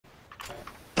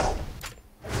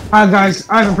Alright, guys,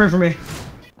 Ivan, pray for me.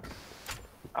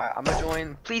 Alright, I'm gonna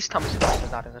join. Please tell me Sebastian's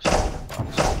not in this.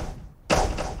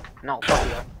 No, fuck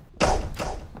you.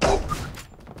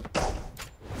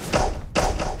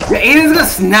 Yeah, Aiden's gonna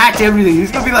snatch everything.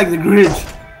 He's gonna be like the Grinch.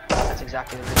 That's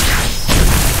exactly the reason.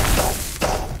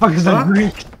 Fuck is that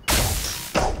Greek?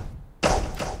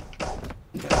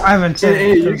 Ivan,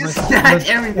 Hey, you can snatch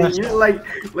everything. You're like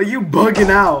you bugging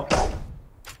out.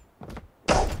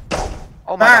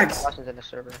 Oh my god, Sebastian's in the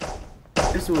server.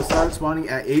 This will start spawning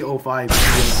at 8:05 p.m.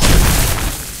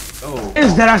 Oh.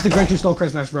 It's deadass the Grinch who stole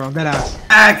Christmas, bro. Deadass.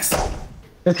 Axe.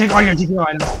 Let's take all your GPO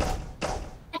items.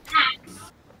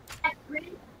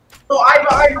 So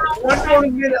I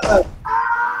 1 minute left.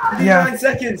 9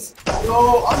 seconds.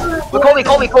 So I'm gonna. Kobe.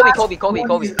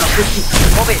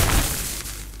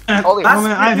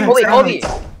 Kobe.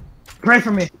 Pray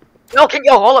for me. No,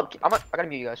 yo, hold up. I gotta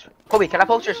mute you guys. Kobe, can I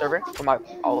post your server for my?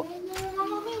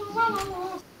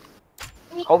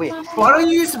 Kobe. Why don't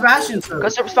you use Sebastian's server?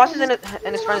 Because Sebastian's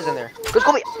and his friends in there. Because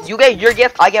Kobe, you get your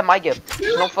gift, I get my gift.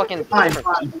 There's no fucking fine.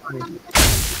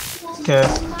 Okay.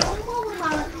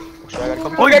 I gotta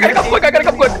come quick. I gotta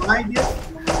come quick. My gift?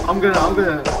 I'm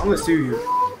gonna sue you.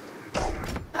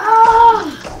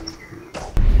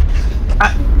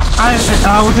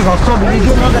 What's it called? Kobe, did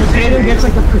you know that Aiden gets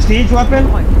like a prestige weapon?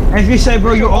 And if you say,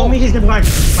 bro, you owe me, he's gonna be like,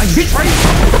 bitch, right?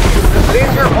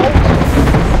 Where's your ult?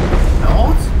 The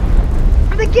ult?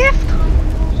 For the gift?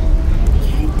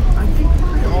 I think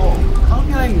how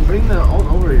can I bring the ult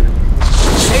over here?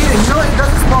 Aiden, you know it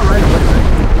doesn't spawn right away,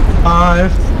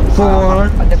 right? 5, 4,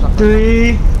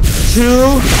 3,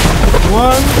 2,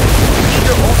 1.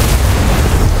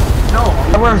 No.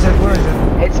 Where is it?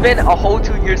 It's been a whole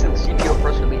 2 years since GPO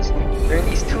first released. During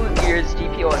these 2 years,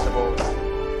 GPO has evolved.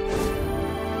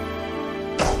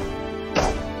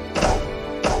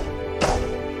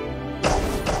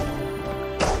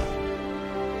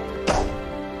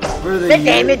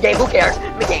 Mid-game, who cares?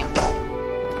 Mid-game.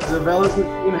 The developer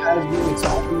team has been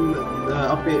installing the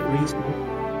update recently.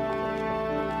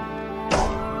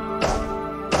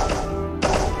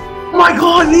 Oh my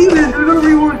god, Nathan! They're gonna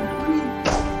rework.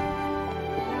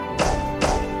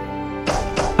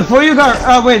 Before you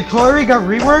got, wait, Tori got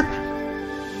reworked?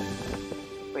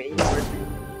 Wait,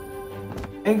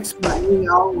 Thanks for hanging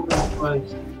out with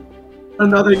us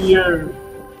another year.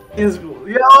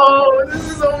 Yo, this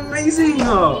is amazing!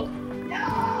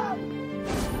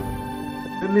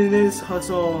 Feminist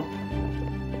hustle.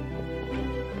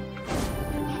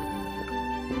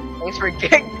 thanks for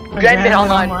getting it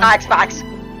online. Facts.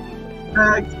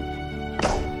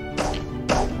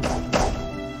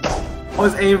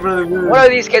 What's aim for the moon? What are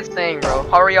these kids saying, bro?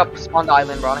 Hurry up, spawn the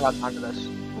island, bro. I don't got time for this.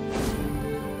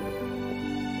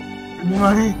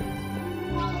 Money.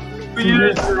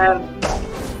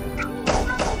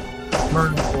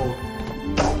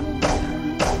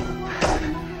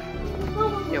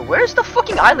 Yeah, where's the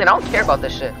fucking island? I don't care about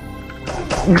this shit.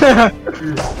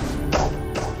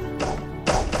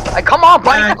 Like, come on,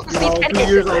 bro. You have to sneak 10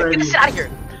 hits. Get this out of here.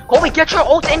 Kobe, get your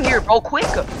ult in here, bro. Quick.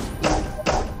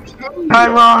 Hi,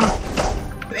 Ron.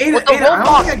 With the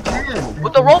Roblox.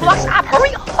 With the Roblox app,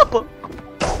 hurry up.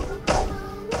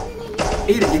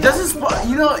 It doesn't spawn.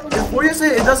 You know, before you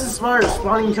say it doesn't start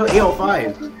spawning until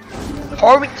 8:05.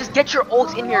 Hurry, just get your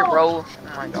ult in here, bro. Oh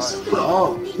my god.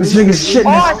 Oh, This nigga's shit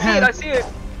in his I pants. see it.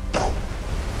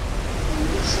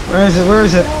 Where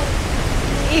is it?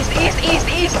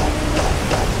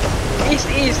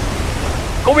 East.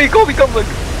 Kobe, come look.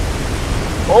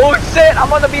 Oh shit,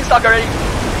 I'm on the beanstalk already.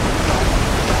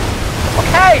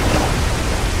 Okay.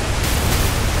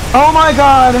 Oh my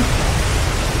god.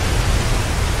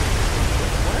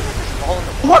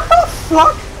 What the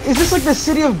fuck? Is this like the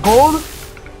city of gold?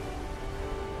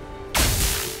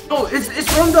 no,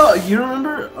 it's from the. You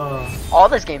remember? All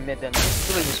this game mid then.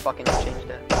 Really just fucking changed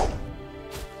it.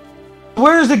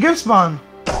 Where is the gift spawn?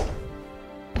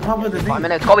 How about the 5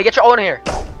 minutes. Kobe, get your ult in here.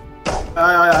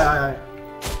 Aye.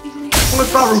 I'm gonna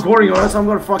stop recording, or else I'm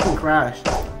gonna fucking crash.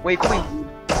 Wait, Kobe.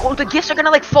 Oh, the gifts are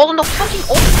gonna like fall in the fucking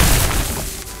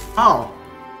ocean. How?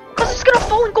 Cause it's gonna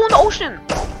fall and go in the ocean.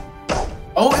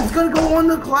 Oh, it's gonna go on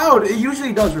the cloud. It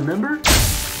usually does. Remember?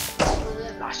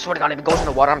 I swear to God, if it goes in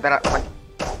the water, I'm like...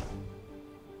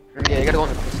 Yeah, you gotta go in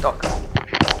the beanstalk.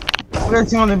 We're gonna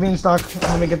see on the beanstalk.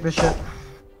 Let me get this shit.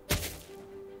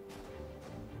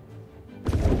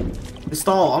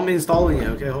 Install. I'm installing it.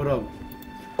 Okay, hold up.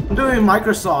 I'm doing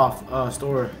Microsoft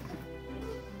store.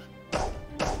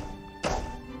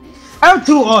 I have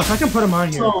 2 ults. I can put them on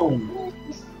here. So,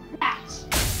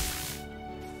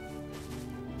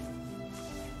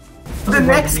 the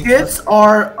next gifts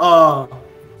are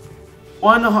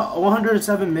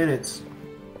 107 minutes.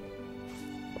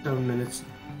 7 minutes.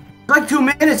 It's like 2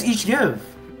 minutes each give.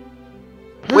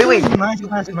 Wait.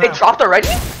 They dropped already?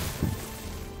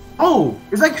 Oh,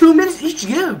 it's like 2 minutes each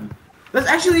give. That's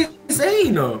actually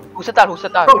insane. Who said that? Who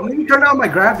said that? Bro, let me turn down my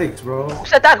graphics, bro. Who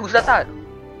said that? Who said that?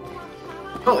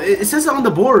 Oh, it says it on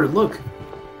the board. Look.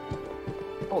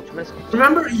 Oh, 2 minutes.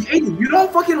 Remember, Aiden, you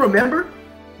don't fucking remember?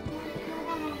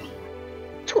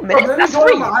 2 minutes? Bro, That's let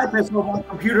me free! go on my iPad so my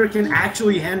computer can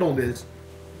actually handle this.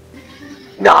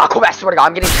 Nah, Kobe, I swear to God,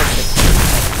 I'm getting sick.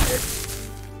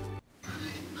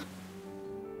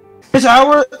 This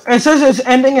hour, it says it's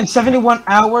ending in 71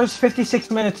 hours, 56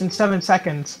 minutes, and 7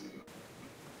 seconds.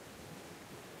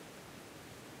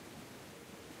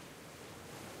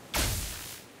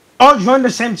 Oh, join the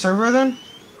same server then?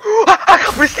 I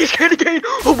got prestige again!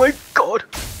 Oh my God!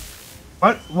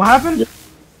 What? What happened?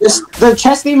 The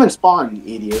chest didn't even spawn,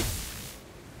 you idiot.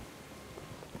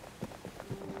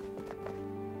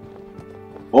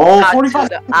 Oh, 45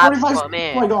 seconds, 45 seconds.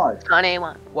 Oh my God.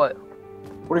 What?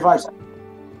 45 seconds.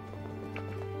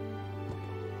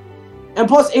 And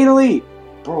plus 8 elite.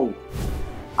 Bro.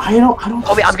 I don't.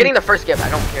 Kobe, I'm getting the first gift. I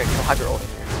don't care. You don't have your ult in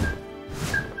here.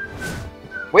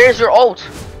 Where's your ult?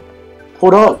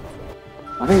 Hold up.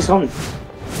 I think it's coming.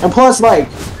 And plus, like,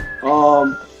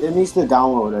 it needs to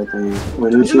download, I think.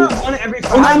 When Isn't that one every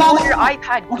 5 on your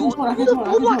iPad, dude.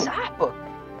 Roblox app.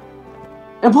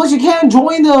 And plus, you can't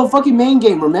join the fucking main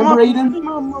game. Remember, Aiden?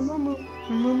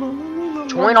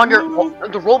 Join on your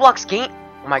the Roblox game.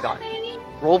 Oh my God.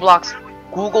 Roblox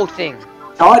Google thing.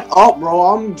 Shut up, bro.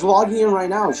 I'm vlogging in right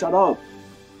now. Shut up.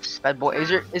 Sped boy,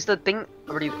 is the thing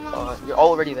already? You're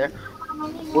all already there.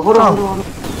 Well, hold on.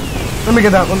 Let me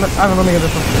get that one. Let me get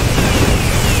this one.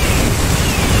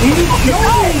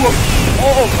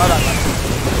 Oh, God.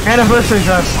 Anniversary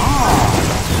dress.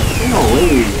 No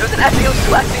way. It was an SEO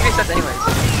 2 SEO sets anyways.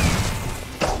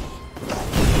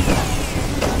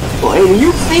 Oh, hey, you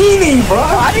fiending, bro?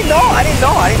 I didn't know.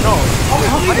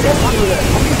 How many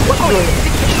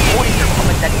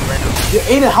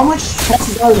Aiden, how much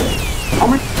chests are there? How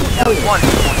much? It was 1.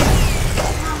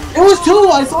 It was 2.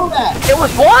 I saw that. It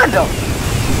was 1 though.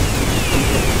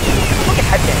 Look at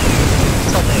head game.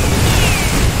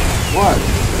 What?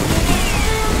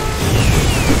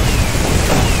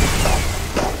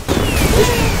 It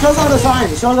shows on the sign.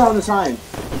 It shows on the sign.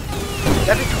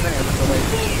 Every 2 minutes.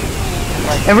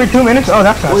 Every 2 minutes? Oh,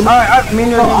 that's fast. Alright, I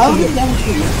mean, I don't think that was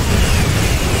 2 minutes.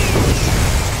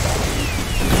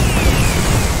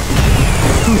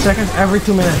 2 seconds every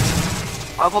 2 minutes.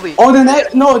 I'll probably. Oh, the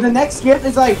next skip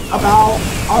is like about,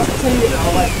 I'll say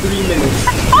like 3 minutes.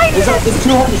 It's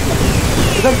 200.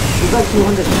 It's like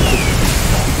 200.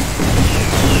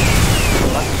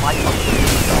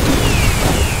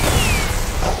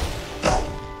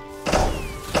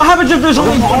 What happens if there's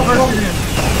only one person?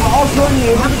 I'll join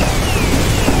you.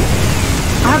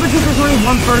 What happens if there's only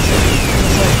one person?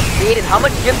 Aiden, how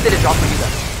much gift did it drop for you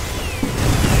guys?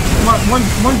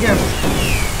 One gift.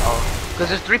 Oh, because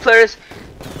there's 3 players,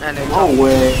 and it's No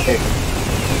way.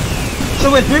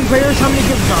 So with 3 players, how many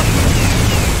gifts drop?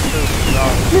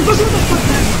 Dude, go see what the fuck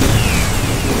that is.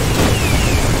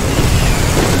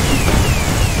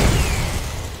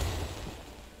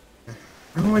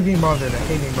 I don't like being bothered. I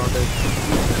hate being bothered.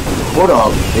 Hold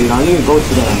up. Hey, I need to go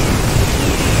to them.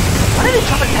 Why did it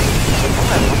drop an S?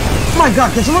 Oh my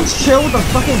God, can someone chill with the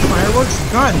fucking fireworks?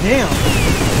 God damn.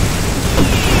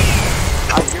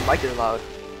 Your mic is loud.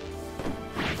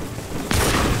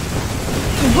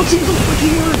 What's even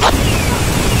fucking word?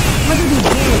 What did he do?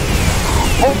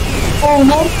 Oh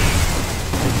no!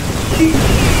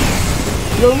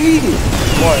 Yo, Lee!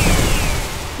 What?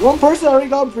 One person already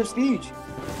got prestige.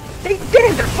 They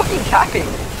didn't. They're fucking capping.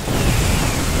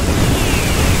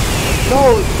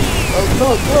 No.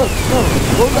 Look.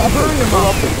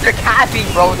 They're capping,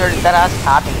 bro. They're that ass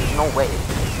capping. There's no way.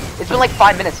 It's been like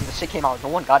 5 minutes since the shit came out. No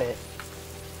one got it.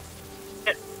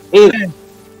 Aiden,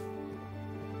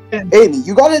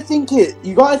 you gotta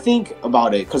think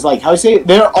about it, cause like how I say it,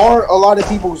 there are a lot of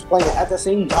people who's playing it at the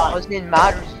same time. It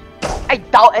matters. I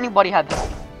doubt anybody had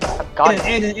got it.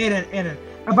 Aiden.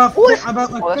 About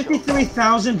like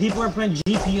 53,000 people are playing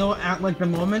GPO at like the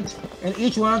moment, and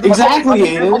each one of them. Exactly,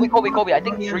 Aiden. Kobe. I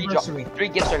think 3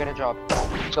 gifts are gonna drop.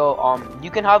 So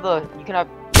you can have.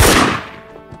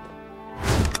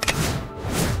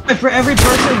 For every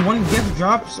person, 1 gift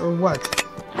drops, or what?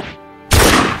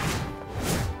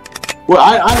 Well,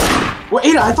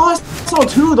 Aiden, I thought I saw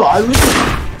 2 though. I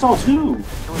literally saw 2.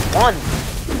 It was 1.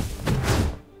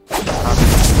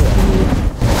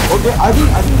 Okay, I think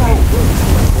that was good.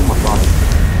 Oh my God.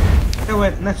 Hey,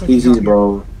 wait, next one. Easy,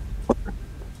 bro.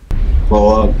 Blow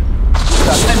up.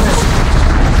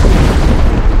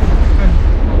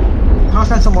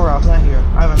 Rob's not here.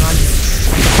 I have a not here.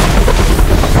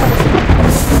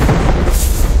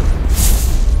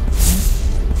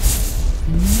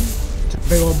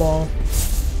 Big old ball.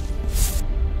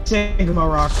 Sigma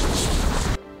rock.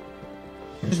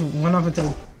 Just went off into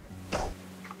the...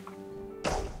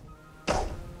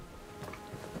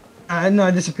 no,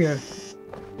 I disappeared.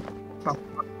 Oh.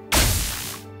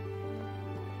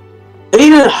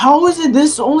 Aiden, how is it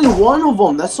this only one of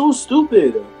them? That's so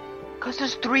stupid. Cause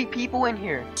there's 3 people in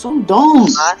here. So dumb.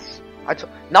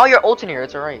 Now you're ult in here.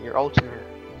 It's alright. You're ult in here.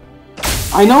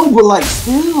 I know, but like,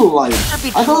 still, like,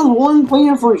 I thought it was one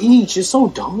player for each. It's so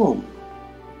dumb.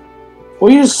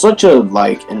 Well, you're such a,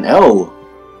 like, an L.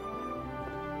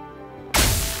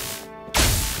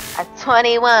 At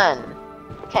 21,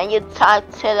 can you talk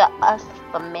to us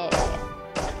for me?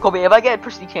 Kobe, if I get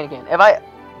Prestige Can again, if I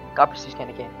got Prestige Can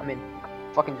again, I'm in.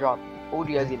 Fucking drop. What would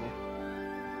you guys give me?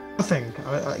 Nothing.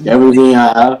 Everything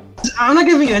I have. I'm not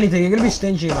giving you anything. You're gonna be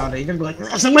stingy about it. You're gonna be like,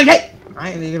 somebody get!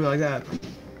 Right? And you're gonna be like that.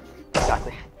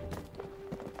 Exactly.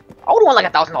 I would want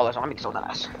like $1,000. I'm so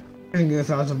nice. I can get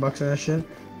 $1,000 for that shit.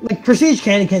 Like, Prestige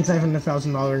Candy can't save from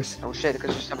 $1,000. Oh shit,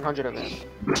 because there's 700 of it.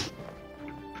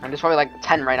 And there's probably like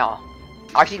 10 right now.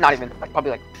 Actually, not even. Like,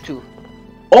 probably like 2.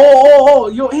 Oh,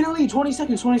 yo, Italy, 20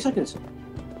 seconds, 20 seconds.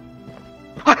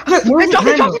 They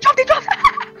dropped!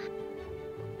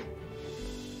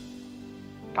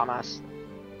 Dumbass.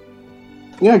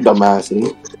 You're a dumbass,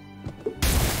 dude.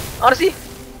 Honestly,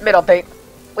 mid update.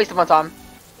 Waste of my time.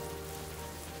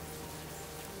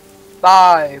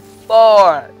 5,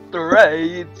 4,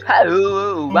 3,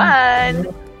 2, 1.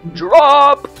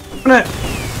 Drop! I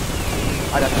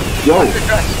got that. Yo. Where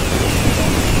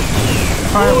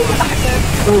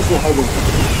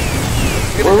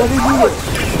did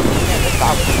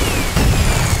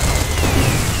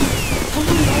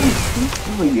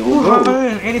you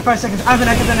go? 85 seconds. Ivan,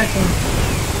 I get the next one.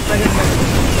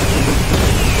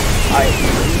 Alright.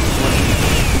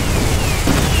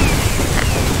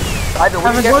 Ivan,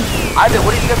 what do you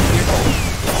get from yourself?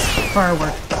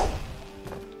 Firework.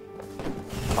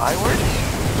 Fireworks?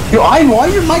 Yo, Ivan, why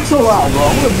is your mic so loud, bro?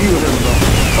 I'm gonna mute him, bro.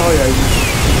 Sorry, Ivan.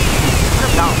 Put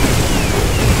him down.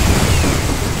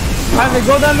 Ivan,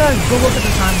 go down there and go look at the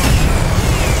timeline.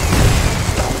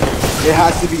 It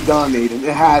has to be done, Aiden.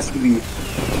 It has to be.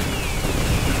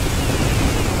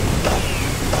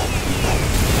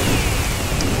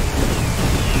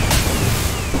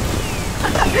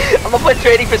 I'm gonna put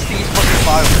trading prestige fucking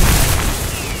fireworks.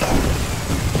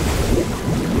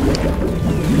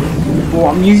 Well,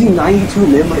 I'm using 92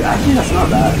 memory. Actually, that's not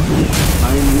bad.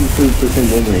 92%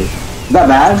 memory. Is that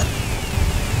bad?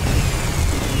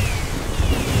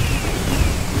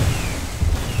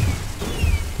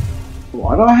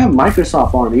 Why do I have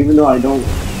Microsoft on, even though I don't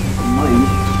mind?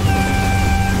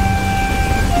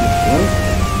 What?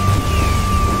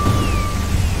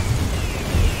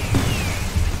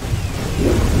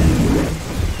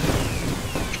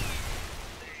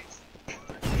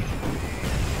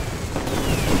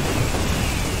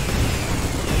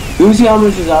 Let me see how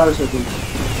much is ours, I think.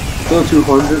 Still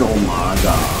 200? Oh my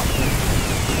god.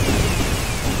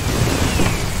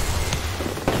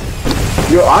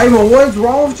 Yo, Ivan, what's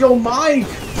wrong with your mic?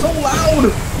 So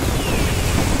loud!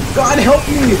 God help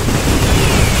me!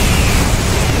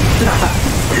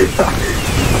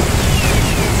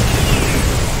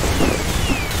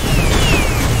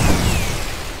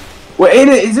 Wait,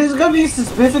 Aiden, is this gonna be a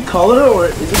specific color or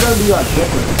is it gonna be like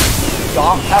different?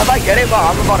 Stop. If I get it, but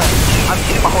I'm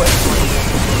getting my whole inventory.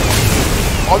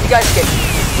 All you guys get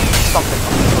something.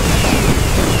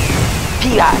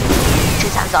 P.I. 2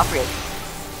 times off rate.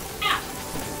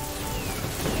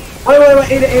 Wait, Aiden.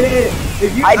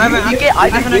 If you, you get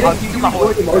my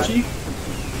whole emoji.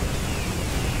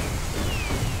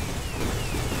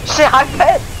 Shit, I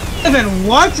bet. Ivan,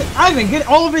 what? Ivan, get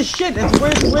all of his shit. It's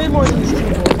way more than this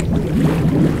table.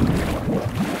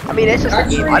 I mean, it's just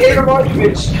actually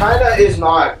which kinda is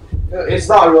not. It's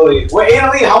not really. Wait,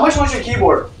 Annalie, how much was your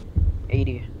keyboard?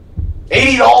 80.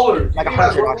 $80. Like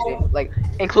 100 actually. Like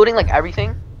including like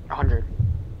everything. 100.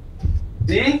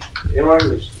 See? In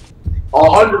English.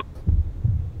 100.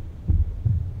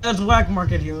 There's black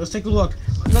market here. Let's take a look.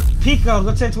 Pico,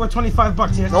 let's say it's worth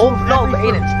 $25 here. No, but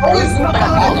Aiden. Fruits are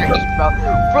worth $1 each, bro.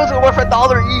 Fruits are worth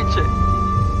 $1 each.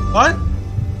 What?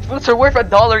 Fruits are worth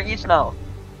 $1 each now.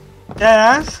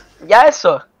 Yes? Yes,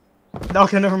 sir.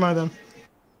 Okay, never mind then.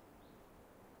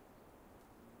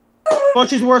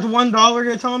 Mochi's worth $1,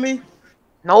 you're telling me?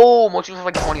 No, Mochi's worth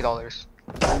like $20.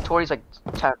 And Tori's like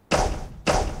 10. 2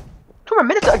 more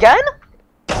minutes again?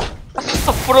 That's just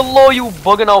a foot low, you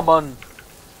bugging out, man.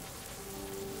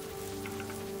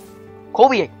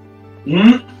 Kobe,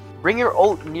 Bring your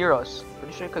ult near us.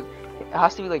 Pretty sure it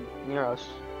has to be like near us.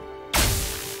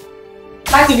 It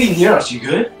has to be near us, you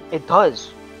good? It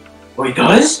does. Oh, it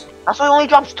does? That's why it only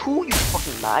drops 2, you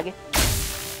fucking mag.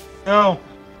 No.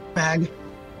 Mag.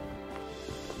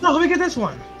 No, let me get this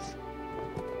one.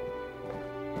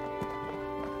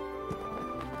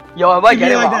 Yo, I might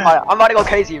get it. Like I'm about to go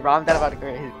crazy, bro. I'm dead about to go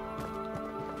crazy.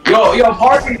 Yo,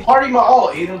 party my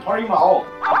ult, Aiden, party my ult.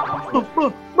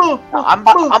 I'm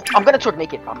gonna twerk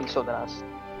naked. I'm being so deadass.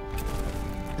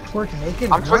 Twerk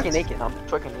naked? I'm twerking naked. I'm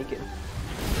twerking naked.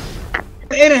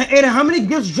 Aiden, how many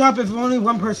gifts drop if only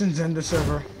one person's in the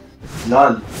server?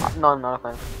 None. No,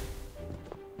 nothing.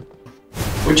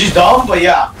 Which is dumb, but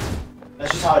yeah.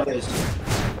 That's just how it is.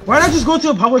 Why not just go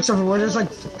to a public server where there's like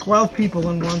 12 people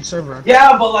in one server?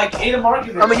 Yeah, but like Aiden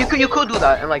Market. I mean, you could do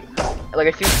that, and like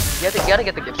if you gotta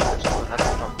get the gifts first. So that's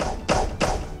the problem.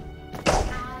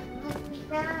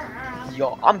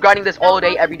 Yo, I'm grinding this all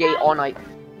day, every day, all night.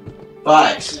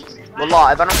 Facts.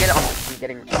 Wallah, if I don't get it, I'm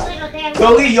getting.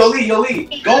 Yo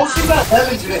Lee. Go sleep at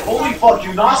 11 today. Holy fuck,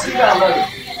 you not sleep at 11.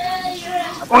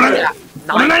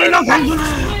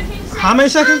 How many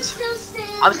seconds?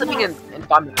 I'm sleeping in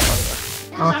 5 minutes.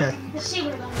 Okay.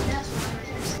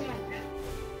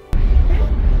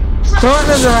 Throw it in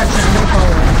the direction, no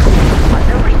problem.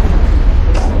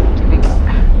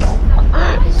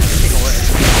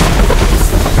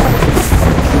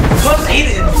 What's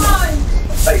Aiden?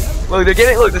 Look,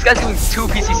 look, this guy's giving 2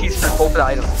 PCCs for both of the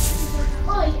items.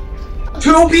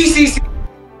 2 PCC.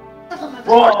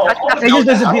 Bro, It just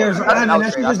disappears. I mean,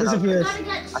 that shit just disappears.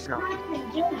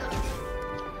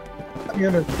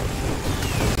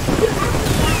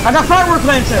 I got firework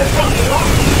lancer.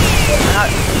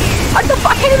 I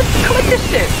can't even collect this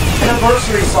shit.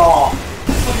 Anniversary song.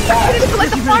 I can't even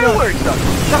collect the fireworks.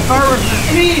 Got fireworks.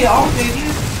 Hey, I'll take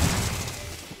it.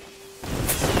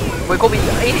 Wait, Kobe, you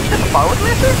got the firework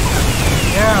lancer?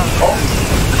 Yeah. Oh,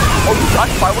 you got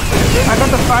the firework lancer? I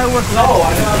got the firework lancer. No,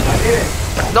 I didn't.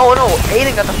 No,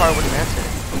 Aiden got the firework lancer.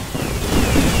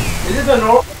 Is it the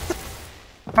normal?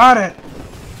 Got it.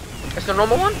 It's the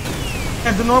normal one?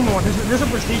 Yeah, the normal one. There's a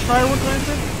prestige firework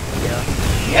lancer? Yeah.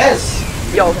 Yes.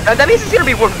 Yo, that means it's gonna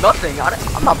be worth nothing.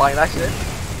 I'm not buying that shit.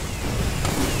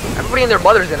 Everybody and their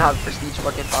mother's gonna have prestige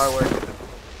fucking fireworks.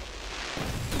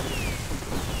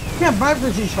 Yeah, buy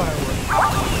prestige fireworks.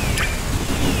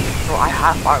 Bro, I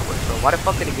have fireworks, bro. Why the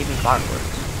fuck did it give me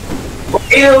fireworks?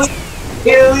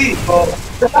 Italy, bro.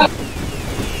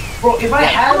 Bro, if I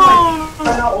had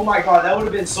oh my god, that would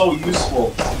have been so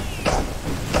useful.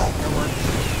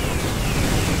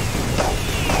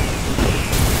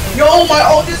 Yo, my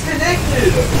ult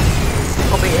disconnected!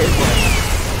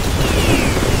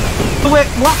 So wait,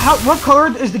 what color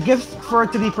is the gift for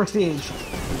it to be prestige?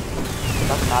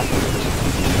 Doesn't matter.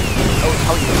 Oh,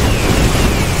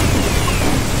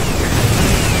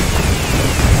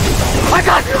 my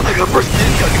god! I got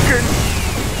prestige gun.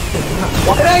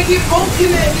 Why did I keep both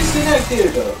getting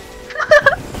disconnected?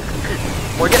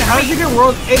 Morgan, how did you get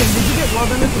world? Aiden, did you get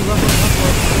world in it to level up?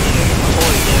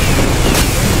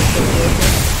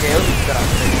 Yeah, it was good out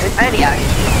there. And yeah.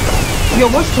 Yo,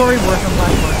 what's Tory worth on Black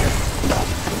Market?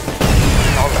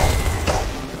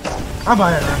 I'll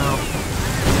buy it right now.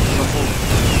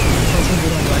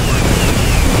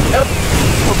 Yep.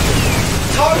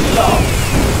 Talk about.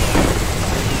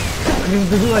 You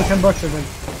can do like $10 or like.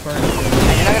 And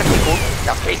you're not gonna be cool.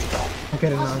 That's crazy. Okay,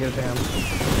 then I'll get a damn.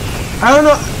 I don't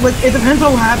know. Like, it depends on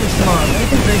what happens tomorrow. If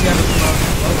anything crazy happens tomorrow,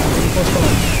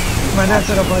 my dad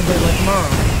said I'll probably do it like tomorrow.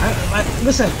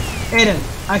 Listen, Aiden,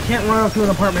 I can't run up to an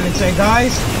apartment and say,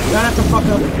 guys, you don't have to fuck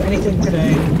up anything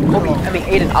today. Kobe, I mean,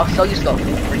 Aiden, I'll sell you stuff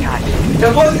for cash.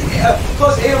 Yeah,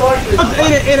 plus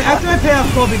Aiden, after I pay off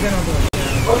Kobe, then I'll do it.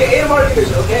 Okay, Aiden Marcus,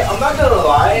 okay, I'm not gonna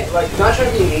lie, like, not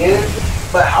trying to be mean,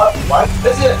 but why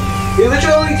does it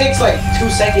literally only takes like 2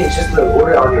 seconds just to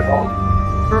order it on your phone.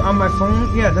 On my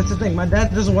phone? Yeah, that's the thing. My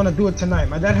dad doesn't want to do it tonight.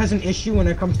 My dad has an issue when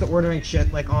it comes to ordering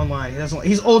shit like online. He doesn't.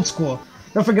 He's old school.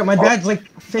 Don't forget, my dad's like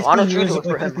 56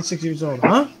 years old.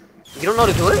 Huh? You don't know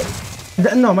how to do it?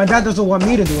 No, my dad doesn't want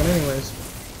me to do it anyways.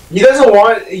 He doesn't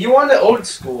want. You want the old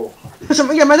school.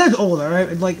 Listen, yeah, my dad's old,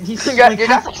 alright? Like he's your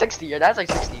dad's like 60. Your dad's like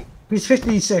 60. He's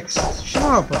 56. Shut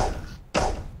up, bro.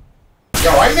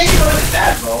 Yo, why are you making fun of his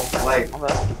dad, bro? Like.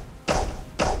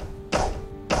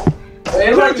 When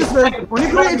you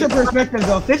put it into perspective,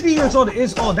 though, 50 years old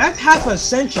is old. That's half a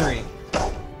century.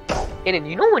 Aiden,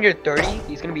 you know when you're 30,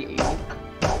 he's gonna be 80?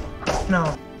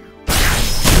 No.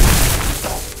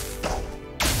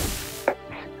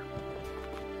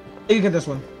 You get this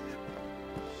one.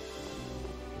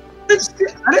 I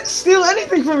didn't steal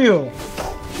anything from you.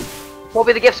 Won't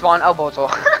be the gift spawn. I'll vote so.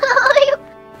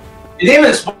 It didn't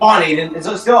even spawn, Aiden. It's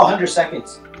still 100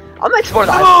 seconds. I'm exploring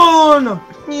the Come island. on!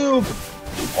 You.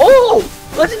 Oh!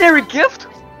 Legendary gift?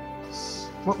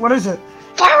 What is it?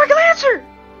 Firework Lancer!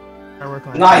 Firework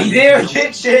Lancer. Nah, he didn't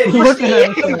get shit. I'm looking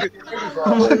at it.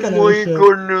 I'm looking at Oh my it.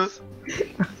 goodness.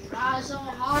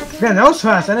 Man, that was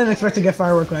fast. I didn't expect to get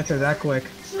Firework Lancer that quick.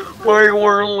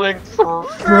 Firework Lancer.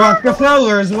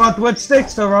 Rockefellers, what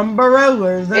sticks to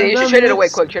umbrellas? Hey, you should trade it away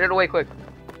quick. Trade it away quick.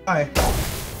 Why?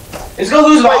 It's gonna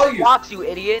lose value. Drops, you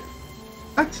idiot.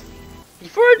 What?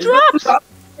 Before it drops. What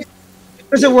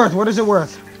is it worth? What is it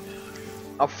worth?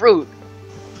 A fruit.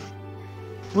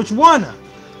 Which one?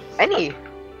 Any.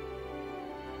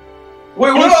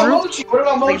 Wait, what about Mochi? What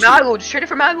about Like Mochi? Mago, just trade it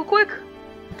for Mago quick.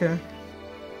 Okay.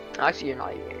 Actually, you're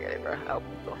not even gonna get it, bro. Oh,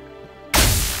 go.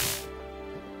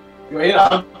 Wait,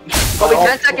 Probably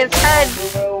 10 seconds.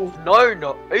 10, 9,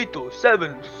 8,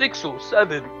 7, 6,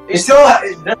 7. There's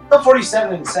still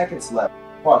 47 seconds left.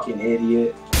 Fucking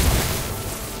idiot.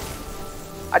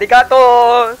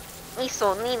 Arigato.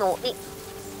 Iso, Nino, ni.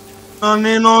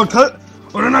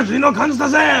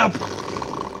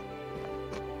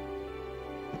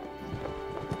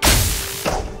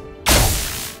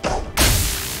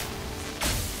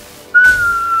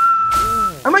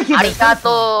 I might keep it.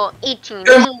 Arigato. 1, 2, 3.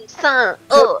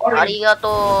 Oh,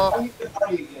 arigato.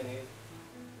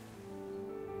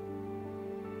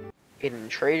 Hidden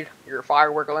trade your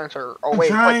firework lancer. Oh I'm wait,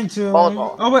 trying wait. to.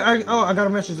 Volleyball. Oh wait, I got a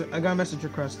message. I got a message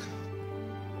request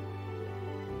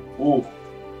Ooh.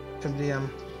 to DM.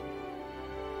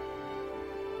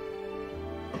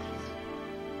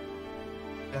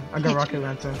 Yeah, I got Rocket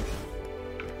Lantern.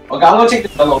 Okay, I'm gonna take the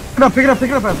yellow. Pick it up,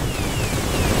 Evan.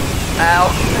 Ow.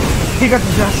 He got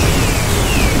the chest.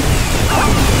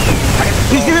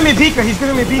 He's giving me Pika. He's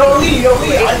giving me Pika. No, Lee.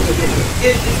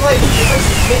 It's like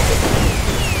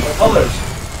the colors.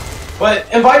 But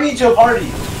invite me to a party.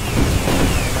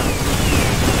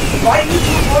 Invite me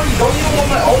to a party. Don't you want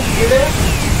my ult to get there?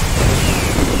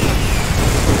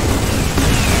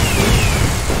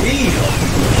 Leave.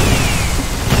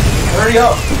 Hurry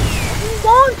up. You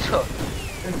want to?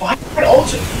 Invite my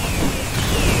ult.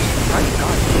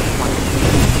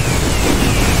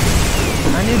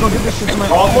 I need to go get this shit to my.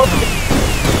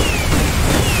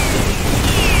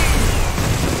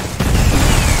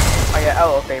 Oh yeah,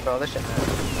 oh okay bro, this shit matters.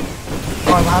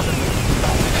 Oh, what happened?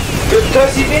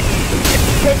 Because he did.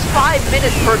 It's 5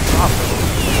 minutes per drop.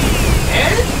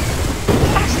 And?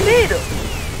 That's mid.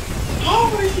 Oh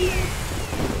my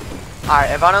god.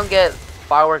 Alright, if I don't get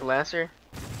Firework Lancer,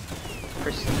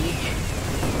 Prestige,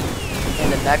 in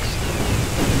the next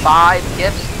 5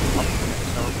 gifts,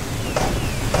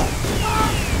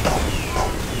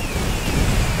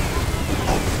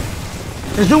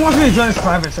 This dude wants me to join his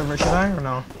private server, should I or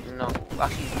no? no,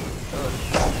 actually,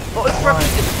 oh, it's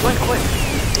perfect, it's went quick.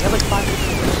 They have like 5 minutes.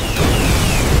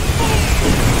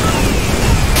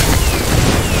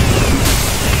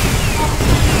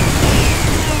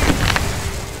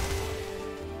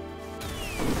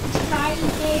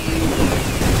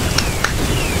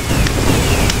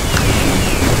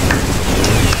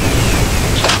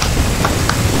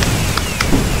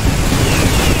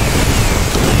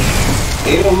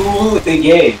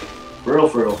 Yeah, for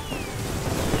real.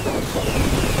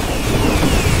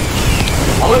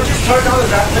 I'm gonna just turn down the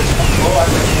graphics.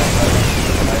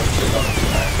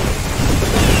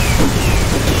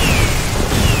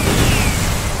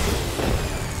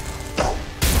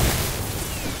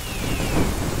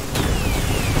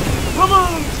 Come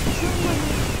on!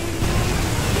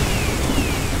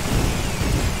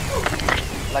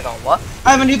 Like a what?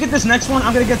 Ivan, you get this next one,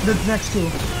 I'm gonna get the next two.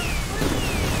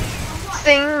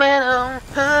 Sing man, oh,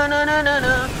 na na na na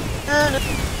na.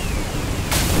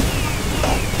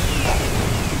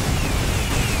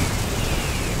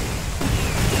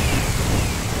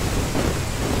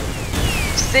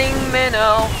 Sing man,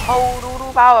 oh, hold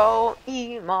on, bow,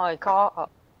 eat my cock.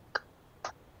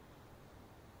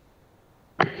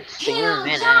 Sing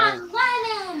man, oh.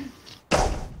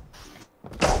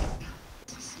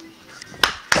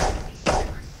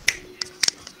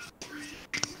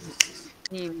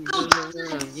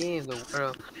 The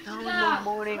world. Now in the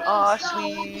morning, our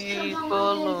sweet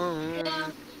balloon.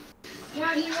 You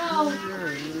already know.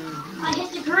 I hit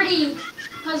the gritty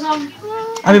because I'll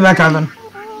be back, Ivan.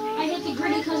 I hit the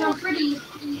gritty because I'm pretty.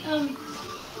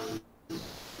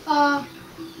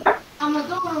 I'm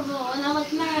adorable and I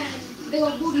like man, big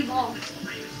old booty ball.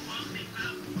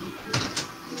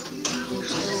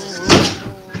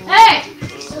 Hey!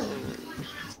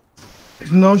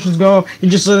 Emotions go. He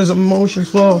just let his emotions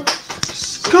flow.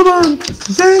 Come on,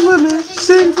 sing with me,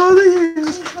 sing for the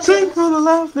years, sing for the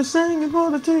laughter, sing for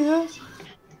the tears.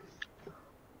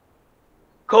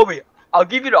 Kobe, I'll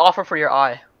give you the offer for your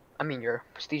eye. I mean your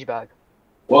prestige bag.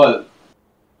 What?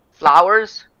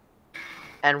 Flowers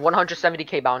and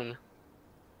 170k bounty.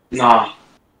 Nah.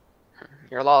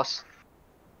 Your loss.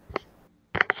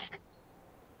 I'm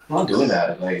not doing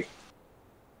that. Like,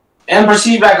 and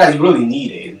prestige back guys really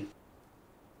need it.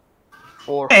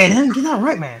 For Aiden, get that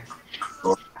right, man.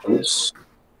 Yes.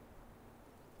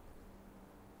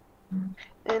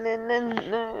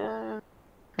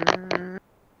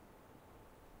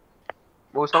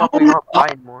 Well, it's not like you don't have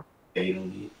eye anymore.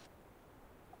 Aiden.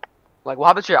 Like, what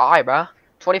happened to your eye, bruh?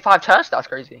 25 tests? That's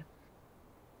crazy.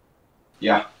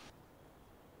 Yeah.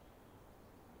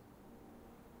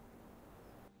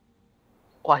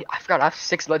 Oh, I forgot. I have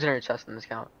 6 legendary chests in this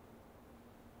count.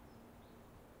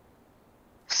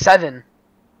 7.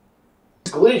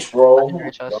 Glitch, bro.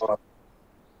 Legendary chest.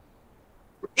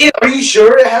 Yeah, are you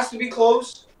sure it has to be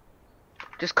close?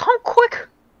 Just come quick.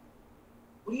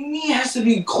 What do you mean it has to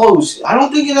be close? I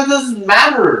don't think that doesn't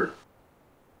matter.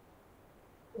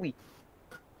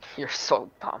 You're so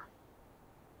dumb.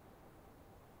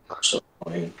 So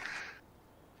funny.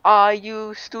 I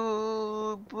used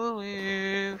to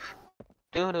believe.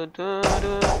 Yo,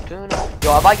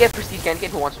 if I get prestige candy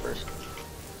cane, who wants first?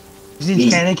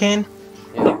 Prestige candy cane?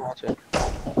 Yeah, who wants it?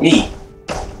 Me.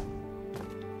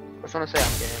 First one to say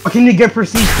I'm getting. Can you get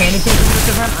prestige candy cane from this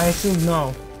event? I assume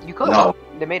no. You could. No.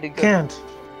 They made it good. Can't.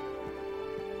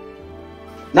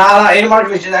 Nah, any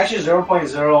market is actually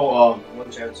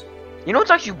 0.01 chance. You know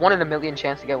it's actually 1 in a million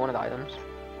chance to get one of the items.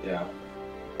 Yeah.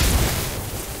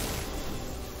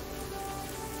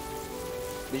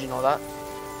 Did you know that?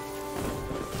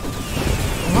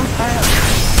 What the hell?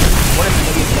 1 in a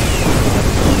million chance.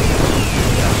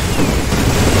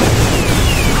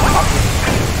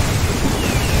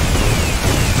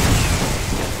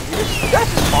 You guys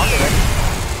just spawned already.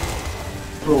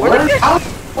 Bro, Where where? the How the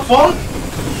fuck?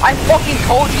 I fucking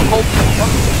told you, Hope.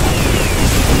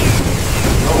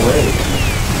 No way.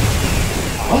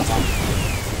 What?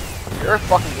 You're a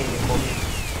fucking idiot, Kobe.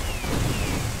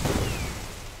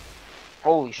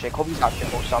 Holy shit, Kobe's got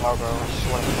shit most out, bro. I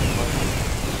swear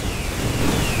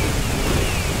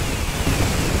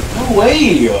No way.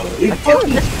 It I feel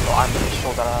fucking. this. Oh, I'm gonna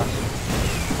show that ass.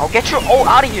 Oh, get your ult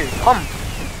out of here. Come.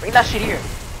 Bring that shit here.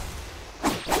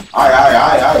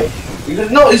 Aye.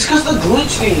 No, it's because the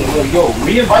glitch thing. Like, yo,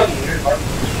 re-invite me.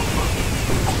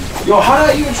 Yo, how did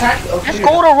I even track? Okay. Just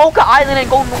go to Roka Island and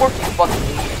go north, you fucking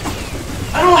idiot.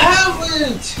 I don't have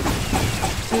it.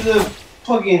 To the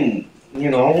fucking, you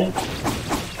know.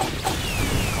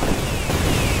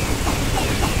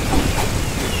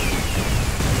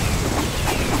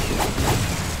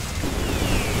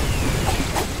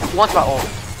 Who wants my ult?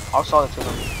 I'll sell it to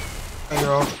them. There you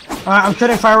go. I'm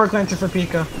trading firework lantern for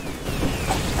Pika.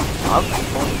 I'll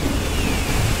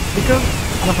Pika?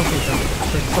 Not for Pika.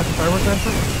 For fucking firework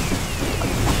lantern?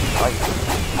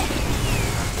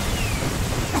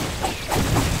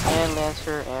 And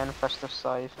Lancer and Festive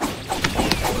Scythe.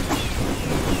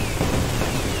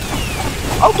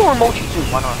 I'll do emoji too,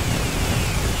 why not?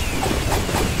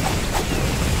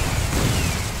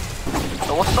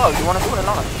 So what's up? You wanna do it or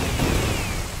not?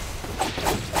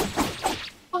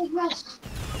 Oh, yes.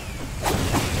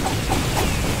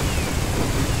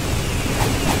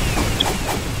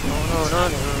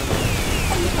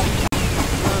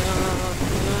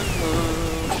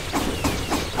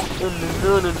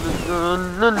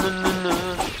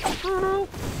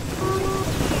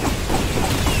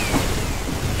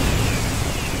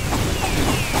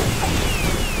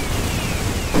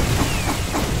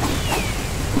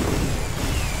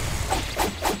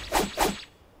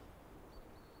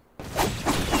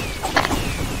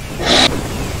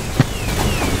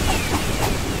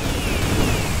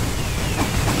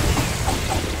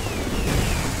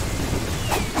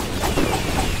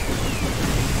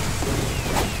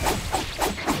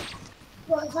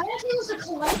 Well, if I have to use a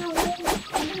collector ring,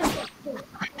 I'm gonna fuck it.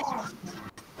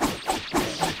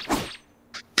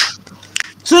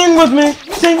 Sing with me!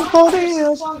 Sing for the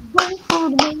hills!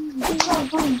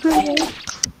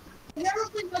 Never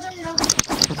played whether or not.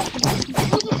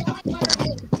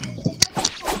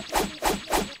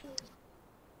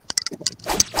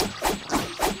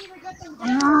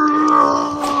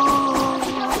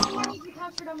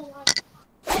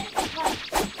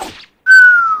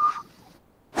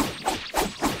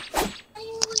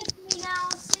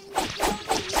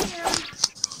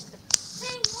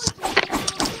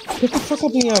 Get the fuck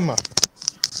up here, Emma.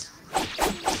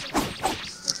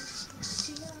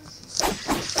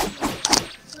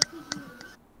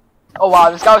 Oh wow,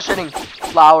 this guy was shooting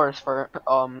flowers for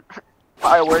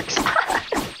fireworks.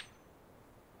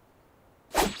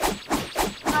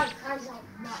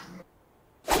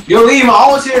 Yo, Lee, my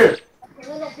ult's here.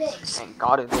 Thank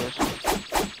God it is.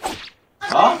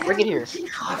 Huh? Bring it here.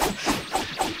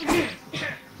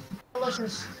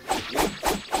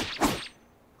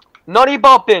 Nutty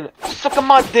boppin', suck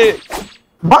my dick.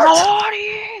 What?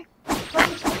 Naughty.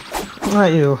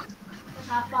 Not you.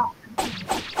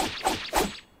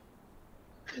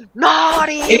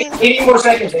 Naughty. 80 more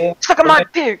seconds, man. Suck my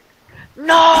dick.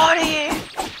 Naughty.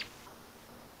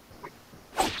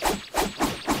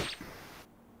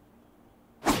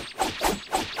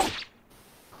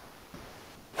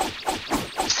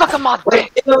 Suck my dick.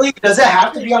 Wait, Italy, does it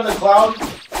have to be on the cloud?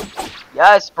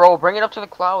 Yes, bro. Bring it up to the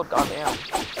cloud. Goddamn.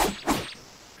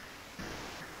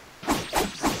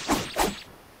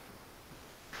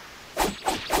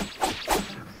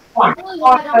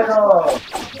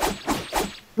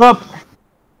 Up.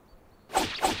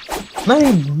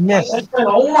 Yes.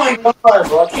 Oh my god,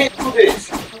 bro. I can't do this.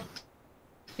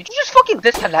 Did you just fucking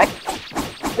disconnect?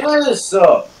 Yes.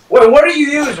 Wait, what do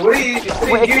you use? What do you use?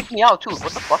 Wait, it kicked me out too.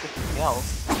 What the fuck is kicking me out?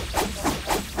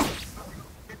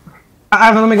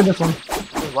 Let me get this one.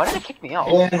 Wait, why did it kick me out?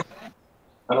 Yeah.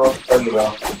 I know what you're talking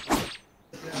about.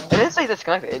 It didn't say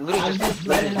disconnected. It literally just.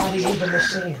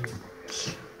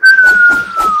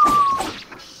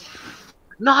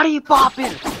 Naughty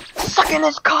boppin', sucking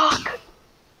his cock.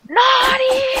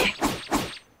 Naughty.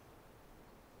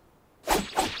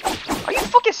 Are you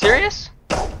fucking serious?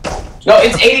 No,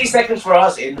 it's 80 seconds for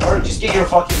us, Aiden. Or just get your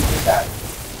fucking back.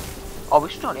 Oh, we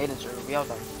should do an Aiden server. We have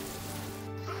them.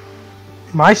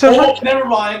 My server? Oh, never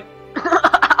mind.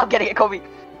 I'm getting it, Kobe.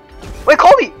 Wait,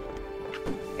 Kobe!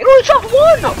 It only dropped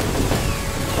one!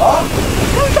 Huh?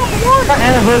 It only dropped one!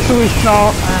 Anniversary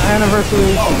stall.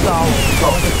 Anniversary stall.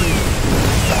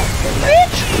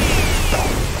 Bitch!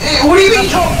 Hey, what do you mean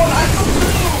drop one? I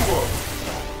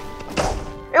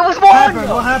It was What one! happened?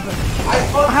 What happened?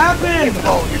 What happened?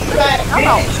 Oh, you're fat I'm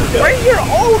out. bitch. Bring your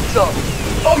ult up!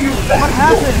 Oh, you fat. What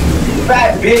happened?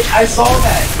 Fat bitch, I saw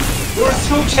that. There was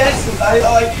 2 chests.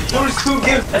 There was 2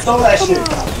 gifts. I saw that shit.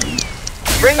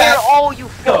 Bring Fat your ult, you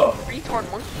go. retard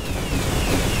monkey.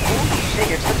 Holy shit,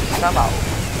 you're such a sellout.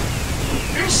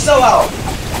 You're so out.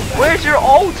 Where's your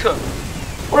ult?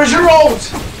 Where's your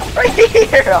ult? Right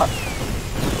here!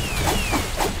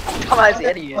 Dumbass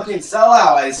idiot. Fucking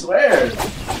sellout, I swear.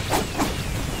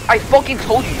 I fucking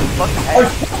told you, you fucking I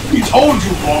ass. fucking told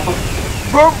you, bro.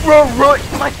 Bro,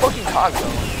 my fucking cock, bro.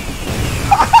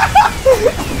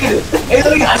 Hey,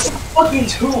 look, I said fucking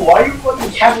 2. Why are you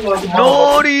fucking capping like a motherfucker?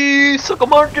 Naughty! Suck a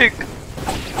my dick! It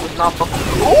was not fucking.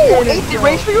 Oh, 8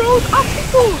 race for your own? I'll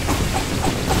take those!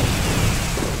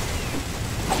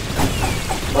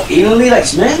 What, Italy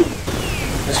likes men?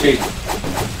 That's crazy.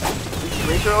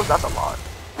 Race your own? That's a lot.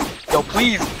 Yo,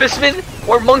 please, Fishman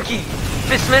or Monkey?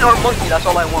 Fishman or Monkey, that's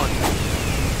all I want.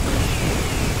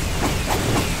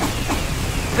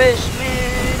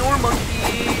 Fishman or Monkey?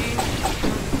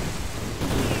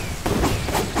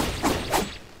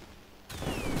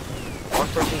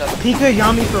 Pika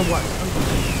Yami for what?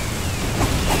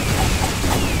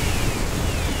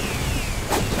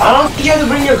 I don't think you have to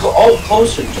bring your ult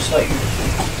closer. Just like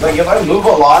if I move a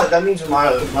lot, that means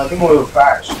my thing will move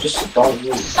fast. Just don't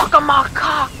move. Suck on my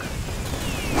cock!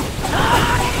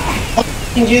 How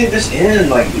can you get this in?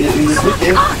 Like, is this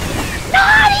in?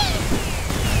 Naughty!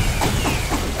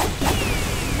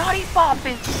 Naughty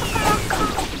boppin', suck on my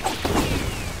cock!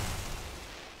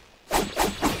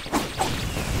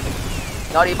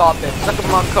 Naughty boppin', suck on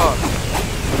my cock!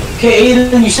 Okay,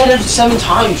 Aiden, you said it 7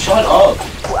 times. Shut up.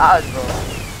 Who asked, bro?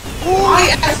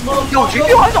 I asked, Yo,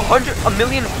 GPO has a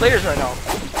million players right now.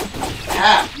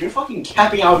 Cap. You're fucking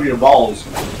capping out your balls.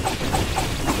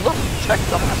 Look, check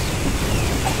them.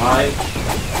 Alright.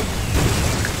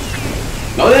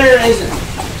 No, there isn't.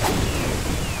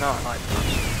 No, no.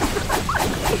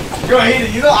 Yo,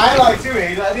 Aiden, you know I like too,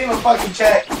 Aiden. I need a fucking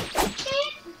check.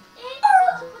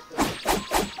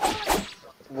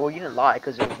 Well, you didn't lie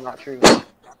because it was not true.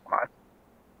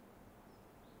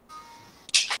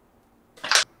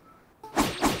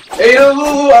 Aiden,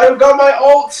 Lulu, I've got my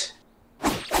ult.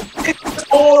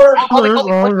 Or Put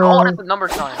your ult at the number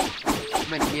sign. I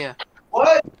mean, yeah.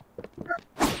 what?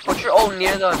 Put your ult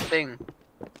near the thing.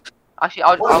 Actually,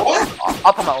 I'll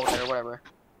put my ult there, whatever.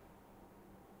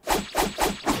 I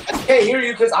can't hear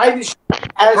you because I just.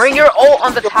 Bring your ult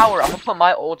on the tower. I'm gonna put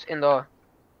my ult in the.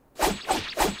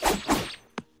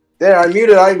 There, I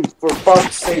muted. I'm for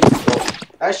fuck's sake. Bro.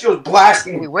 That shit was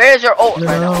blasting. Wait, where's your ult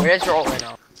right No. now? Where's your ult right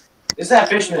now? Is that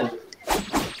Fishman?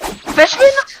 Fishman?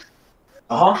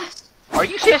 Uh-huh. Are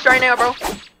you serious right now, bro?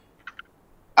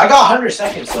 I got 100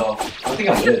 seconds, so I think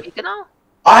I'm good. You know?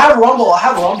 I have Rumble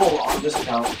on this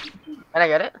account. Can I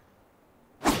get it?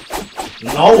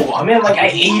 No, I mean like I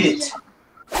ate it.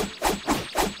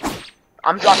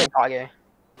 I'm dropping Kage.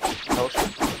 No.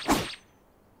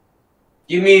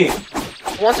 Give me.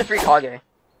 Who wants a free Kage?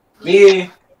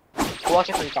 Me. Who wants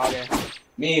a free Kage?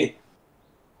 Me.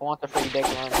 Who wants a free dick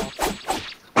right now?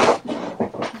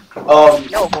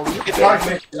 Yo, Kobe, you It's care?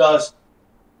 argument does.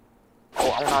 Oh,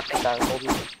 I will not take that, Kobe.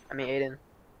 I mean, Aiden.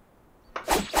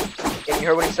 Aiden, you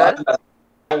heard what he said?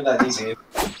 Aiden,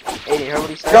 you heard what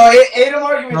he said? Yo, Aiden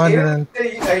argument. No, I Aiden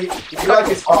said you like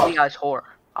his cock. You guys whore.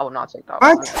 I will not take that.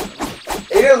 What?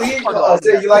 Aiden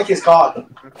said you like his cock.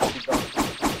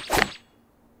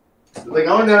 Like,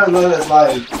 I would never know that's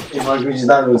live if argument just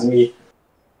thought it was me.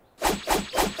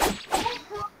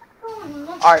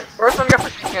 Alright, first one get for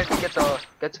CC. I can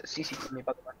get CC for me,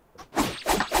 by the way.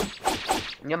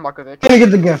 Yeah, Markovic. I'm gonna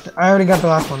get the gift. I already got the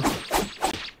last one.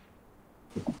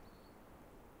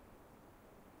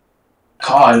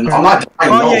 God, I'm not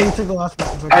dying. Oh No. yeah, you took the last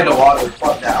one. I had the water.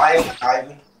 Fuck that. I ain't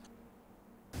diving.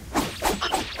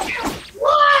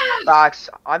 Facts.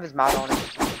 I'm just mad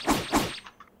honest.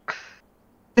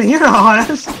 You're not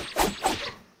honest.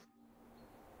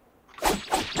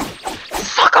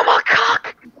 Suck on my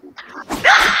cock!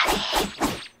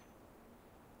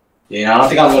 Yeah, I don't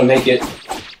think I'm gonna make it.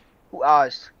 Who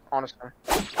asked? Honestly.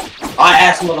 I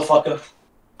asked, motherfucker.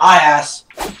 I asked.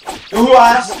 Who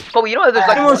asked? Kobe, you know there's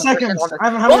like 10 more seconds. I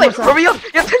haven't had Oh, more wait, seconds. hurry up!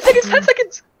 You have 10 seconds, 10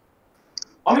 seconds!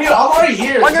 I mean, I'm already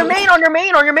here. On your main, on your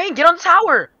main, on your main! Get on the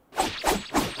tower!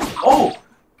 Oh.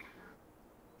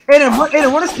 Aiden,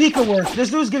 what is Pika worth? This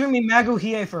dude's giving me Magu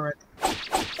Hie for it.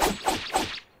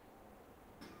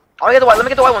 Oh, let me get the white, let me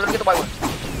get the white one, let me get the white one.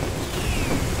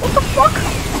 What the fuck?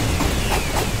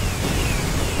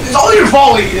 It's all your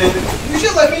fault, Aiden. You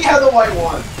should let me have the white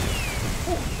one.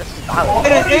 This is dialogue.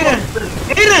 Aiden!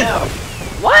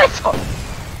 What?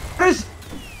 What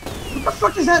the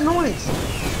fuck is that noise? I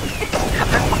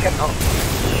fucking know.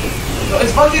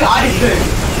 It's fucking Ivan.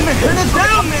 Turn it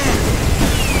down, man!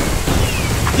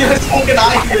 Yeah, it's fucking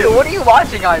Ivan. Dude, what are you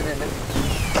watching, Ivan?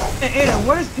 Aiden,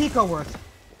 what is Pika worth?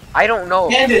 I don't know.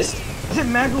 Candace. Is it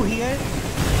Magu Hie?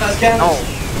 That's Candace. No,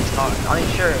 it's not. I mean,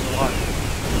 sure, it's not.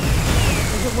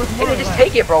 Is it worth more Hey, or just less?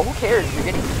 take it, bro. Who cares? You're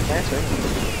getting the answer.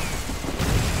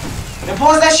 And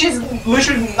plus, that shit's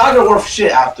literally not gonna worth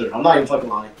shit after. I'm not even fucking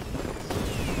lying.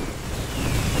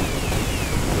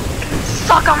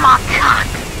 Suck on my cock!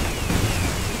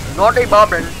 Naughty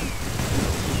bobbin.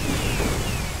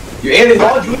 You ate it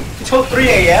all doing it until 3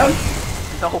 a.m.?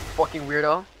 No fucking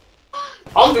weirdo.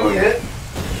 I'm doing it.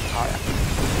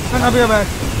 I'll be right back.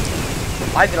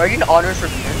 Ivan, are you in honors for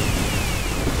being?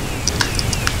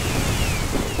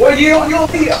 Well, you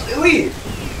don't leave.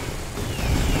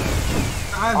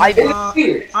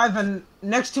 Ivan,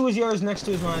 next two is yours, next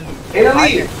two is mine. Aiden,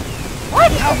 leave.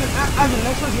 What? Ivan,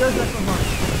 next one's yours, next one's mine.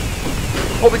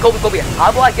 Kobe. How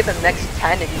about I get the next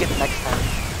 10 and you get the next 10?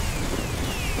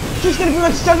 It's just gonna be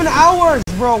like 7 hours,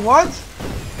 bro, what?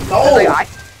 No. Like,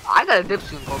 I gotta dip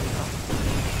soon, Kobe.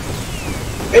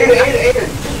 Aiden.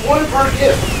 One per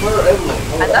gift per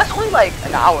envelope. And that's only like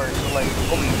an hour, so like,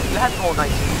 Kobe, you have the whole night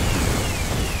too.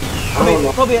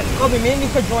 Kobe, me and you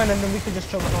could join and then we could just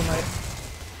chill the whole night.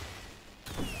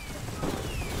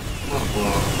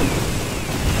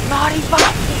 Naughty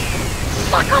bop!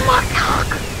 Suck on my cock!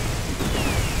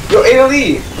 Yo, Aiden,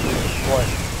 leave. What?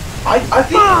 I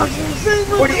think.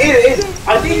 Aiden, I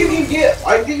think you can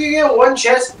get one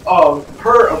chest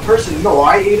per a person. You know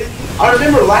why, Aiden? I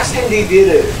remember last time they did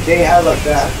it, they had like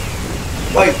that.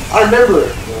 Like I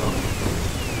remember.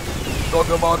 Suck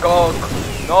on my cock!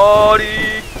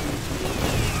 Naughty!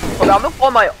 Okay, I'm gonna go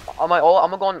on my ult. I'm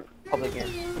gonna go on public here.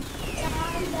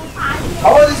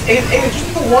 How about this? Aiden,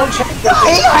 just the one chest.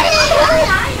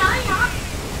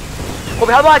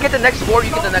 Kobe, how about I get the next 4,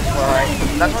 you get the next 4, alright?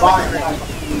 That's what I'm saying.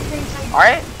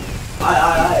 Alright?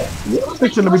 Aye.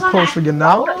 It's gonna be close for you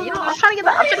now. You know, I'm trying to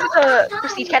get the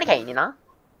prestige candy cane, you know?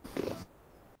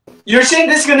 Your shit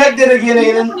disconnected again,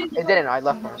 Aiden. It didn't, I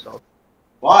left myself.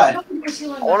 Why? I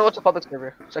wanna go to public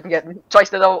server, so I can get twice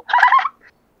the though.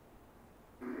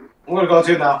 I'm gonna go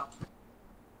too now.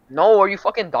 No, are you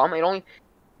fucking dumb? It only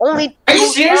Are you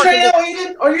serious right now,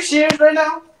 Aiden? Are you serious right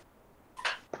now?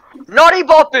 Naughty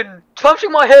bopping!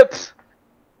 Punching my hips!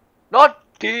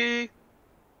 Naughty!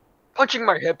 Punching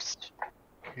my hips!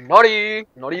 Naughty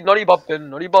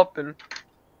bopping.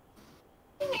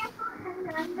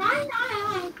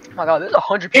 Oh my god, there's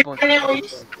 100 people in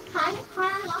this.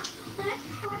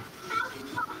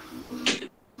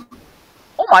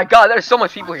 Oh my god, there's so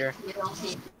much people here.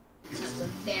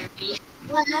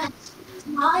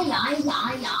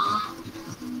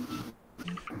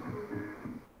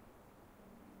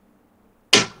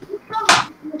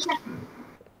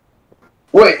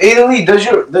 Wait, Italy, does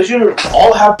your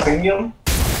all have premium?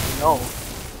 No.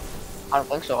 I don't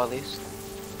think so, at least.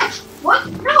 What?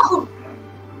 No!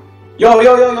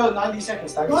 Yo, 90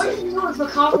 seconds, 90 What are seconds. you doing for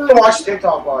Let's confidence? go watch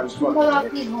TikTok while it's Hold fucking. on,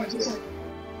 please, hold on, 2 seconds.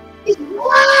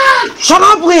 What? Shut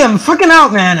up, Liam! Freaking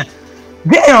out, man!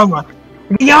 Damn!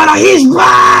 Yana, he's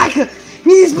back!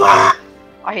 He's back!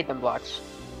 I hate them blocks.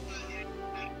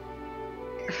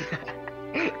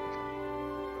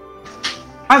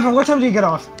 Ivan, what time do you get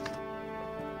off?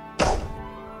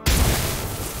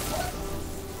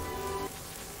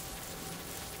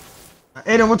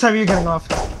 Aiden, what time are you getting off?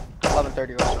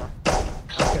 11:30 or so.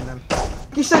 Okay, then.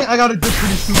 He's saying I gotta do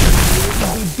pretty soon.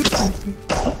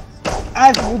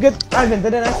 Ivan,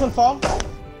 did the next one fall?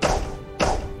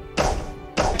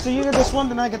 So you get this one,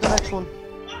 then I get the next one.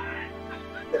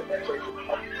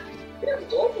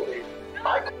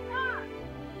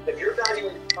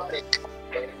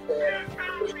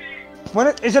 When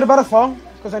is it about to fall?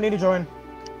 Because I need to join.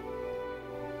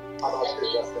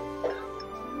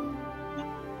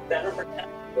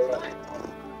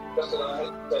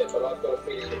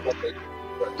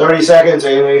 $30 seconds,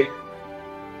 Amy.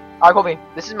 Alright, Kobe.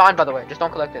 This is mine, by the way. Just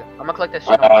don't collect it. I'm gonna collect this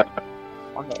shit. I'm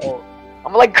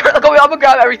gonna like, Kobe, I'm gonna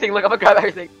grab everything. Look, I'm gonna grab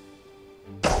everything.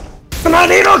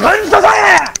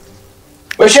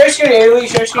 Wait, share screen, Amy,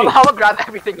 share screen. I'm gonna grab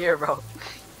everything here, bro.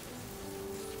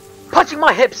 Punching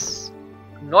my hips.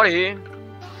 Naughty.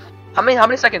 How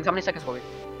many seconds? How many seconds, Kobe?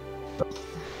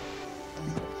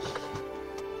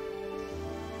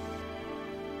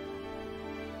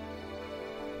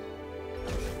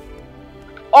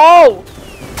 Oh!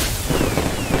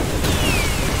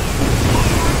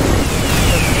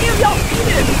 Damn, y'all beat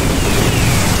it!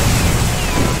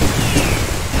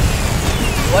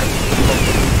 What?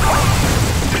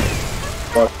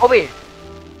 Kobe!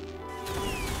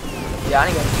 Yeah, I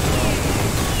need to go.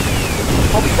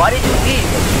 Kobe, why did you leave?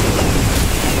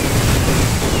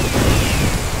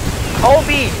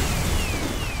 Kobe!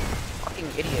 Fucking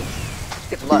idiot.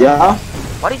 Skip left. Yeah?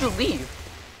 Why did you leave?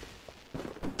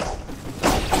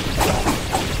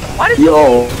 Why did you Yo.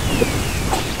 I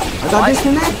got Why?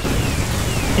 disconnected.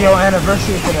 Yo,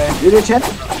 anniversary today. You did check?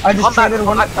 I just Come back, traded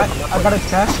come one. back, I got a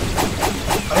test.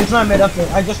 It's not made up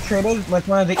yet. I just traded like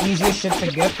one of the easiest shit to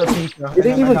get for pizza. You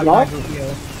didn't even drop?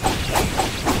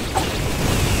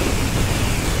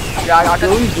 Yeah, I got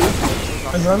Really, this. dude?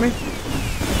 Enjoy me?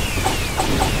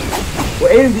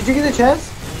 Wait, Aiden, did you get a chance?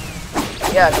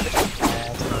 Yeah, I got this.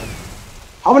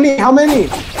 How many?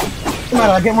 Come on,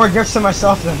 I get more gifts to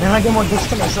myself then. Then I get more gifts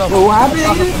to myself. Wait, what happened,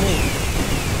 That's Aiden?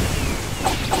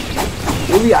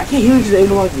 for me. Really, I can't hear you just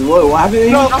Aiden like what happened,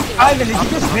 Aiden? No, Ivan, did you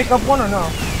just pick up one or no?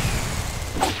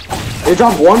 They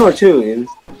dropped 1 or 2, Aiden.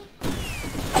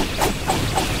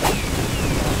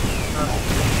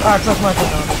 Alright, trust my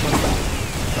phone.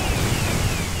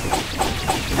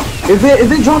 If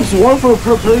it drops 1 per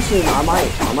person, I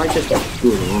might just like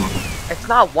do it wrong. It's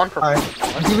not one per Alright,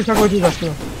 I'll keep it talking with you guys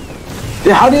too.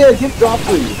 Dude, how did a gift drop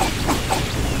for you?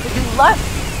 You left.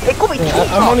 It could be Yeah,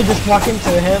 I'm only just talking to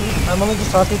him. I'm only just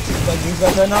talking to like these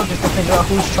guys right now just to figure out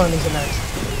whose turn is the next.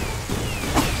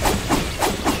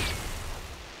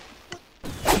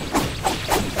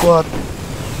 What?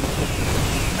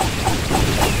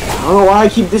 I don't know why I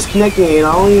keep disconnecting, and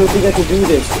I don't even think I can do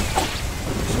this.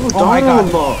 So Oh my God.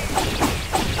 dumb.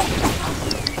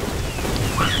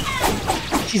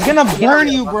 She's gonna burn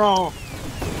you, bro.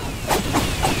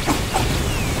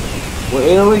 Well,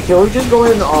 anyway, can we just go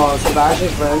in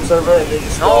Sebastian's friend server and then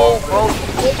just No, bro.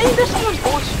 Hey, this one's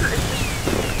bullshit. It's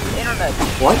just internet.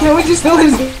 Why can't we just steal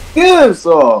his gifts?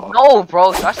 Oh. No,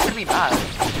 bro. That's gonna be bad.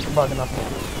 Bugging up.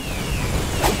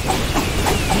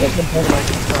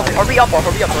 Hurry up, bro.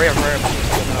 Hurry up.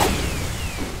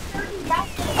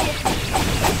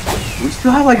 We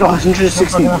still have like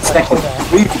 160 seconds.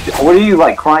 What are you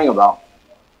like crying about?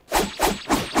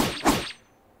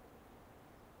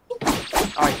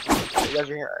 Alright. You guys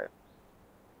are here.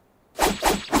 I'm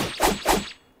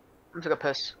gonna take a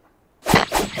piss.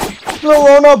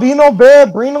 No, be no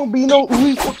bad, bring no, be no,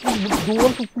 ooh, fucking,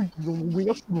 doing to freaking, we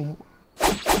have to.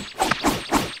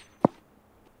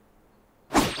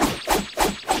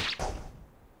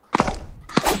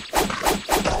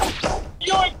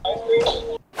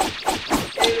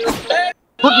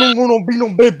 No be no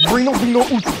bad, bring no, be no,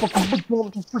 ooh, fucking, big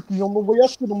one to freaky on the way. I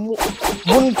should have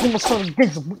one from a certain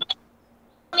gates.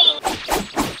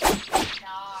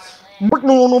 But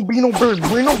no be no bad,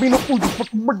 bring no, be no, ooh,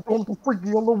 fucking, big one to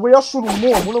freaky on the way. I should have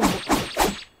more.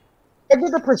 If I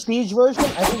get the prestige version,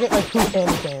 I can get like 2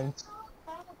 candy cans.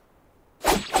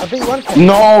 I think 1 can.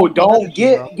 No, don't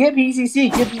get PCC.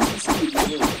 Get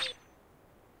PCC.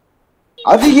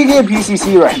 I think you get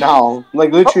PCC right now.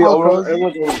 Like literally, everyone's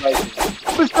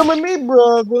overpriced. Who's coming me,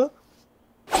 brother?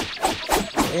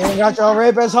 You ain't got your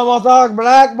rapist, homo thug,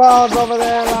 black balls over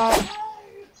there, like.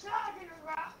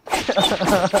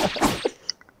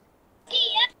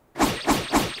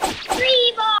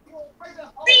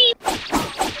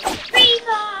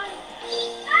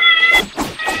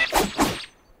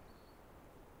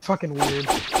 Fucking weird.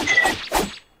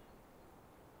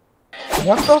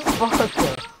 What the fuck?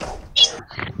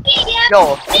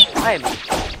 Yo, I'm.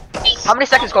 How many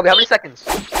seconds, Kobe? How many seconds?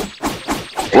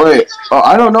 Wait,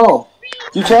 I don't know.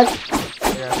 You check?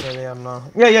 Yeah, really, I'm not.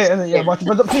 Yeah. Watch,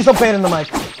 but please don't play it in the mic.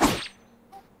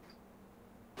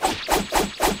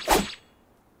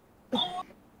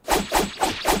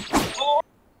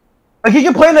 Like you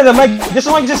can play it in the mic, just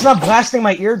so I'm just not blasting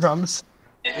my eardrums.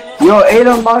 Yo,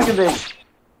 Adam Markovich.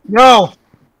 Yo,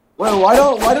 Wait, why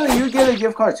don't you get a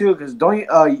gift card too? Because don't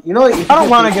you you know if I don't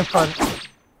want a gift card.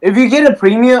 If you get a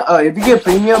premium,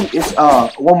 it's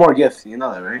one more gift. You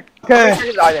know that, right? How many Okay.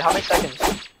 seconds are they? How many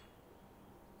seconds?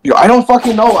 Yo, I don't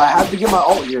fucking know. I have to get my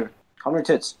ult here. How many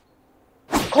tits?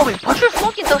 Kobe, put your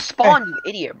fucking to spawn, you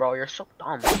idiot, bro. You're so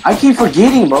dumb. I keep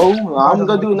forgetting, bro. I'm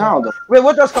gonna do it now, though. Wait,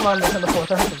 what does come on December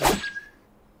 4th? I heard of that.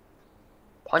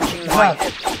 Punching my That-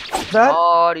 hips. That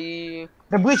Body.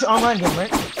 the Bleach online game, right?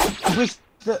 The Bleach,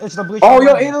 it's the Bleach. Oh,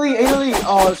 yo, online game. Italy,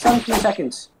 17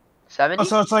 seconds. 70? Oh,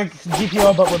 so it's like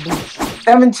GPO but with Bleach.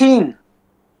 17.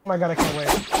 Oh my god, I can't wait.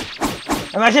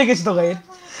 Imagine it gets delayed.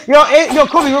 Yo,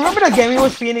 Kobe, remember that game he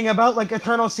was fiending about, like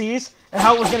Eternal Seas, and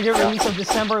how it was gonna get released in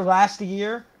December last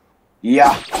year?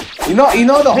 Yeah. You know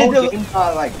the whole They do- game,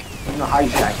 like,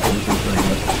 hijacked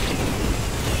everything.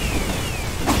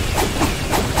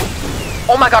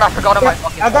 Oh my god, I forgot about my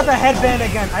fucking. I got the headband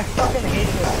again. I fucking hate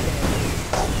this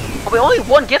game. Kobe, only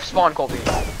one gift spawn, Kobe.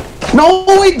 No,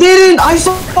 it didn't! I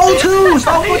saw two!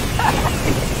 Stop it!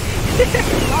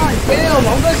 God damn,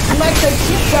 I'm gonna smack the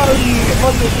shit out of you,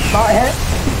 fucking butthead.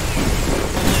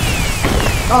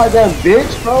 God damn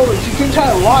bitch, bro. You keep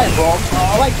trying to lie, bro.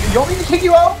 Like, you want me to kick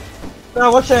you out?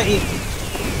 No, what should I eat?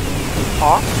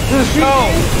 Huh? No.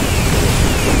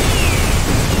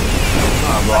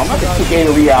 Nah, bro, I'm not gonna kick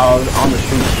Italy out on the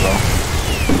streets, bro.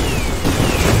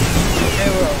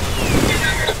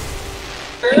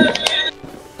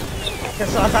 Okay,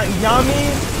 so I got Yami,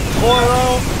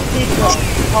 Goro, Pico,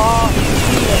 Paw,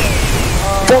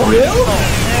 For real?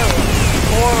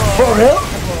 For real?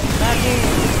 Nagi,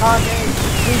 Kage,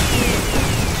 Ichi.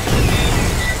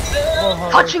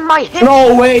 Touching my hip.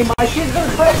 No way, my shit's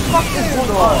gonna crash. Fuck this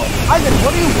bulldog. Ivan,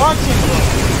 what are you watching, bro?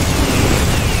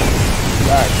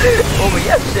 Kobe, you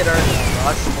have shit earned, bro.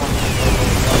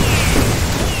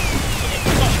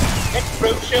 Next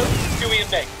roadshow, Dewey and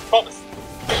Meg. Promise.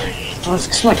 Oh,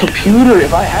 it's my computer.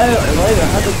 If I had the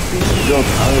PC built, I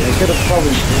could have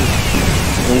probably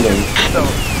done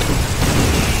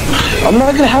I'm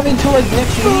not gonna have it until like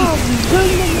next week.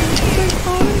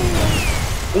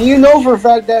 And you know for a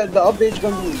fact that the update's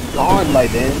gonna be gone by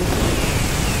then.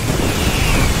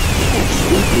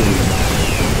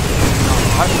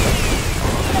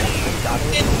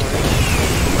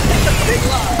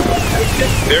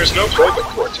 There's no private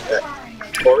court today.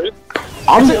 Corey?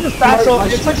 I'm It's like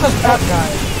it's like a fat guy.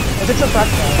 It's a fat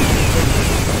guy.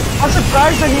 I'm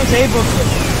surprised that he was able to.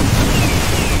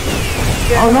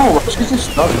 I don't know. She's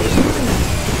just stuck.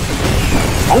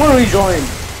 I wanna rejoin.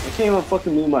 I can't even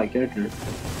fucking move my character.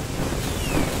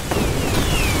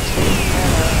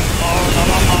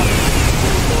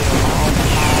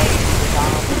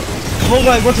 Well,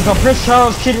 like, what's it called? Prince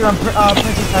Charles cheated on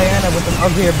Princess Diana with an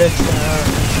uglier bitch than her.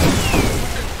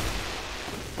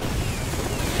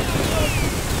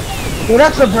 Well,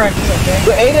 that's the prank, okay?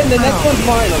 But Aiden, the next one's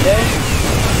mine, okay?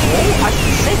 Oh, I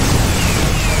see 6.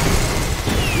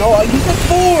 No, you said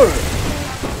 4!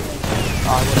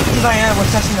 Princess Diana was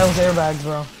testing those airbags,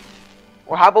 bro.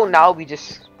 Or how about now we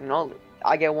just, you know,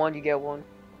 I get one, you get one.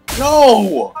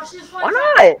 No! Why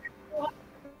not?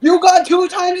 You got 2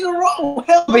 times in a row!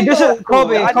 Hell Kobe, this no. is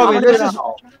Kobe. I Kobe, know this is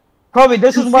now. Kobe.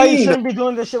 This is why you fiend. shouldn't be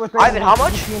doing this shit with Ivan, how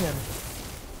much?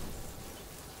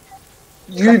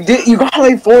 You got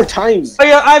like 4 times. Oh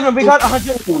yeah, Ivan, we got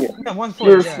 100. You're Yeah, 140.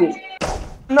 You're a Yeah. fool.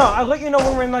 No, I'll let you know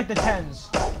when we're in like the 10s.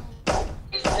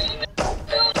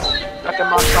 Like a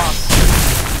month off.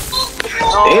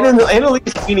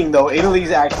 Italy's fiending though. Italy's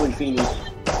actually fiending.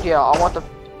 Yeah, I want the.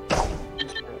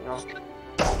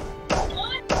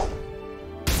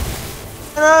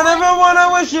 And I never wanna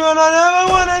wish you, and I never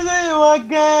wanna see you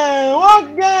again.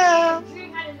 Again.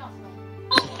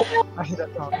 I hate that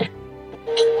song.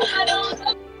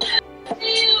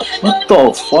 What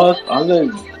the fuck? I'm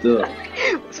gonna do.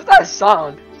 What's that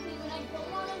sound?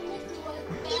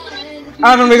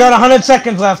 Ivan, we got 100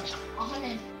 seconds left.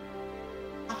 100.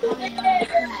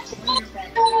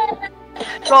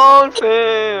 Don't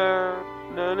fear.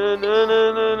 No, no, no,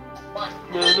 no, no,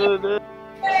 no, no, no.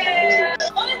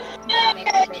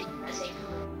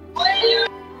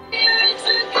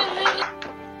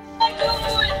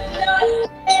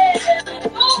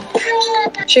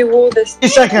 She wore this 80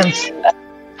 seconds.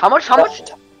 How much? How much?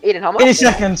 Aiden, how much? 80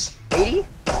 seconds. 80?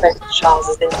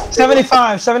 Charles'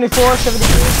 75, 74, 73,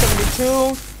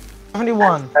 72,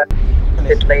 71.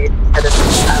 good lead.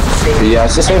 Yeah,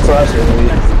 it's the same for us.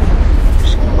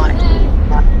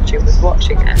 She was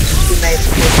watching it. She made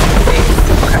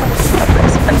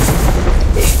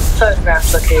the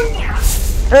photograph looking.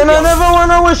 And I never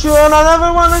wanna wish you, and I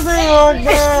never wanna see you again.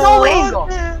 It's snowing!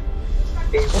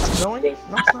 It's snowing? No,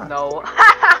 it's not. No.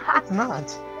 It's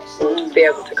not. Be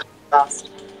able to come fast.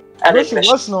 I And wish it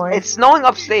was snowing. It's snowing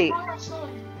upstate.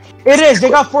 It is. They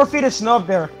got 4 feet of snow up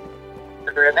there.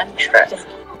 revenge trip.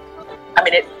 I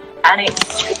mean,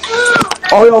 it's.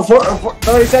 Oh, yo, 30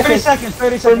 30 seconds. seconds.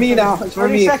 30 seconds. For me now. It's for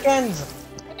 30 me. seconds.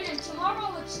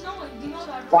 Tomorrow it's snowing. Do you know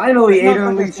that? Finally, It's not Aiden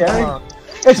gonna Lee snow Cherry. tomorrow.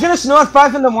 It's gonna snow at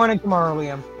 5 in the morning tomorrow,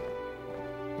 Liam.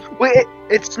 Wait,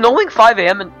 it's snowing 5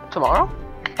 a.m. tomorrow?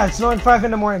 Yeah, it's snowing 5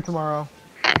 in the morning tomorrow.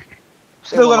 Just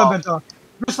Say a what little up. bit though.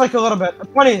 Just like a little bit.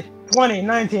 20, 20,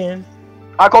 19.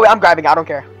 Alright, Kobe, I'm grabbing. I don't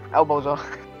care. Elbows off.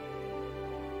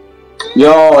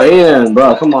 Yo, Aiden,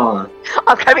 bro, come on.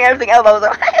 I'm grabbing everything elbows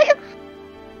off.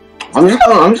 I'm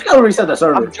just gonna reset the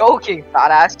server. I'm joking,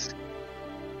 fat ass.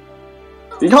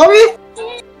 You call me?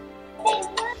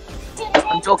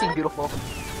 I'm joking, beautiful.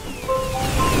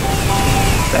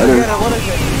 Better. Yeah, what is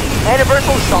it?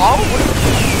 Anniversary song? What is it?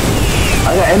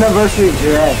 I got anniversary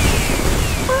dress.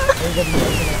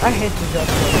 I hate the dress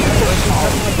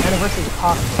code. Anniversary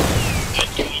pop.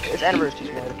 It's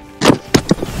anniversary man.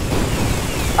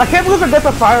 I can't believe I got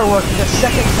the fireworks in the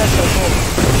second set so cool.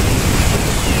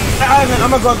 Ivan, I'm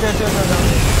gonna go up there too.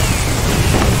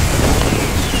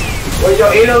 Wait,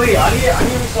 yo, Aiden Lee, I need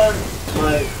to restart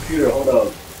my computer. Hold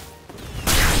up.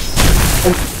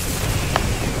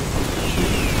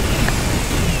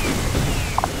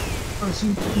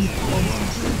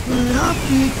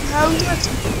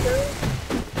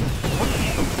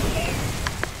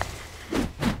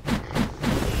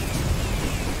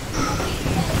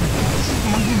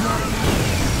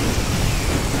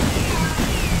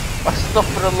 Stuff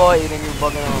for the law, Aiden, you're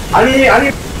bugging out. I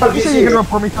need. You said you're gonna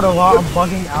report me to the law. I'm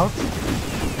bugging out.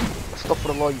 Stuff for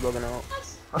the law, you bugging out.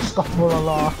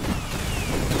 Astaghfirullah.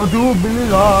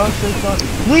 Adubillah.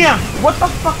 Liam, what the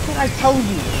fuck did I tell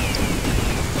you?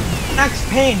 Max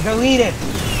Payne, delete it.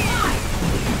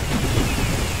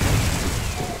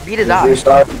 Beat his ass.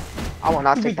 Restart. I will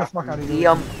not Beat take the that fuck from out of you.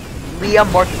 Liam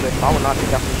Markovich. I will not take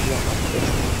that from Liam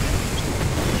Markovich.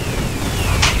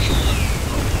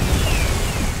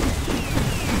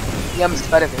 Liam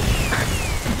Spedovich.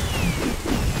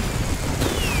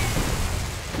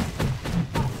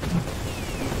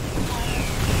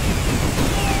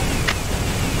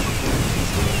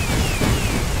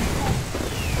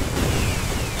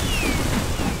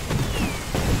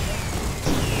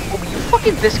 Oh, but you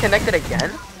fucking disconnected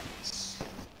again?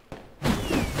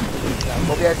 Yeah,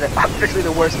 Moby has officially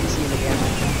the worst PC in the game.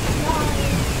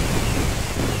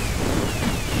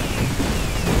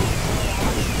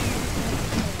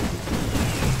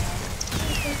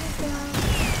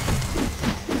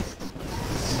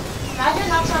 Imagine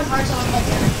not trying hard to like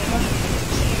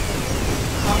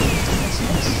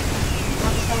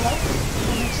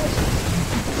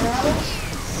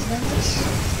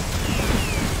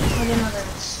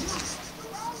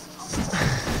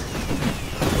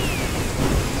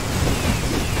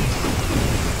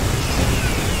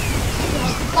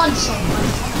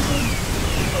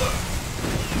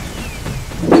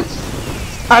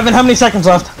Ivan, how many seconds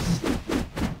left?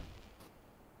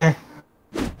 Okay.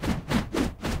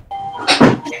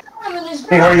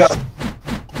 Hey, hurry up.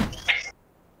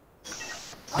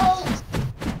 Oh,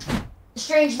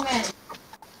 strange man.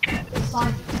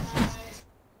 Fine.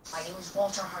 My name is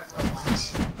Walter Hartwell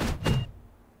White.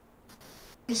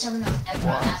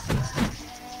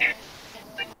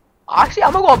 Actually,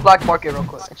 I'm gonna go on Black Market real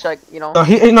quick and check, you know. No,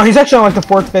 he's actually on like the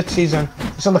 4th, 5th season.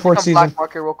 He's on the 4th Check on season. Black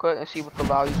Market real quick and see what the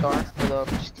values are for the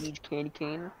Prestige Candy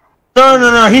Cane.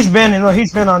 No, he's been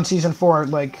on season 4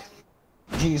 like,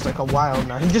 geez, like a while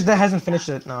now. He just hasn't finished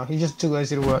it. No, he's just too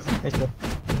lazy to finish it.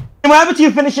 And what happened to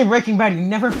you finishing Breaking Bad? You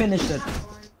never finished it.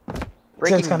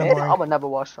 Breaking kinda Bad? boring. I would never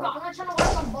watch I'm them. not trying to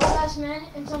watch some bald ass man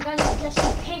and some guy that just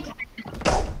eat pink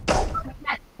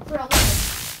for a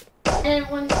living. And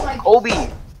when like Kobe,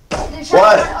 they're trying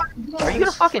What? to are you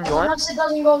gonna fucking join? Once it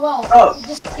doesn't go well, Oh. you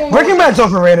just get Breaking Bad's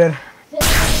overrated.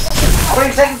 How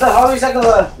many seconds left? How many seconds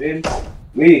left, dude?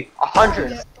 Me. 100.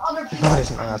 No,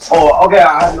 it's not. Oh, okay,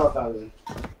 I have no 1,000.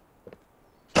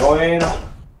 Join.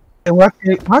 Hey, what?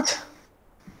 Hey, what?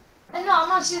 No, I'm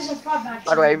not season 5 actually.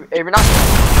 By the way, if you're not.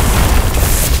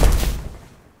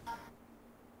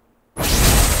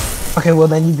 Okay, well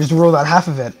then you just ruled out half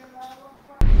of it.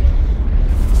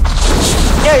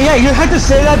 Yeah, you had to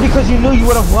say that because you knew you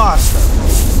would have lost.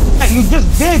 Yeah, you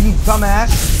just did, you dumbass.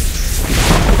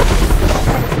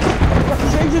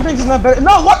 Stranger Things is not better.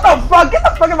 No, what the fuck? Get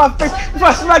the fuck out of my face before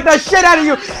I smack that shit out of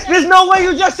you. There's no way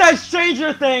you just said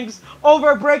Stranger Things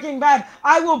over Breaking Bad.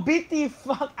 I will beat the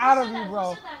fuck out of you,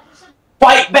 bro.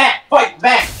 Fight back! Fight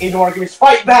back! Ain't no arguments.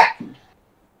 Fight back!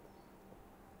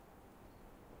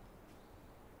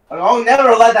 I'll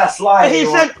never let that slide. And he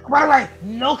said, right,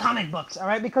 no comic books,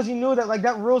 alright? Because he knew that, like,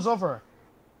 that rule's over.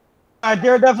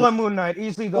 Daredevil and Moon Knight,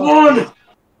 easily those. One!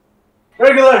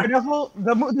 Regular! Daredevil,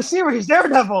 the series,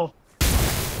 Daredevil!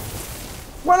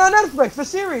 Well, on Netflix, the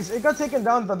series. It got taken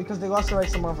down, though, because they lost the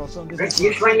rights to Marvel, so... Yes,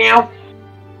 right now?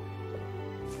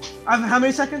 How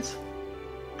many seconds?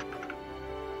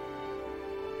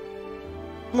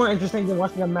 More interesting than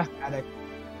watching a meth addict.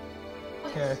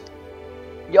 Okay.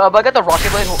 Yo, but I got the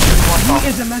rocket blade. He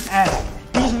is a meth addict.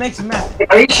 He just makes meth.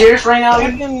 Are you serious right now?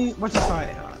 What's his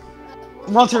name?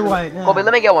 Walter White. Yeah. Kobe,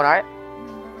 let me get one, alright?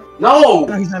 No!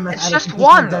 No, he's not a meth It's addict. just He's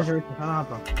one.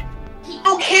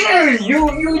 Who cares?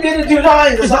 You did it 2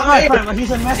 times. It's not fair. Fine,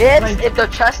 he's a meth addict. If the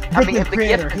chest, I mean, if the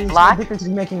gift is black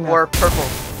or purple,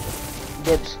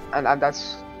 dibs, and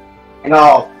that's.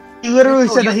 No. He literally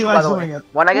said that he by likes the way. doing it.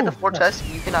 When I get the Ooh, 4 yes. chests,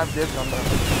 you can have dibs on them.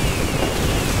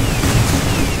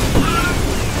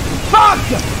 Fuck!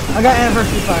 I got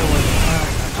anniversary fireworks.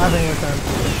 I have any time.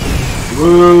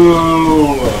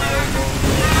 Woo!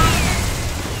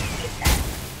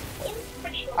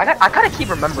 I gotta keep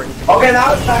remembering. Okay,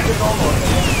 now it's back to normal.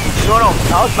 No,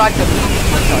 now it's back to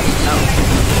no.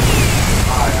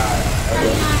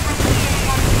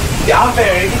 Yeah, I'm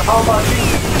fair. How about you?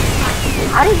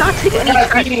 I did not take any I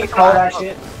trash. need to call that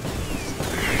shit.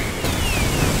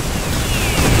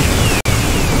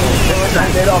 It was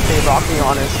ended off a rock, be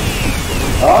honest.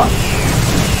 Huh?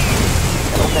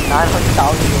 It was a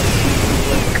 900,000.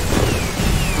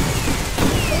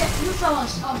 You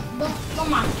fellas, don't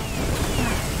mind.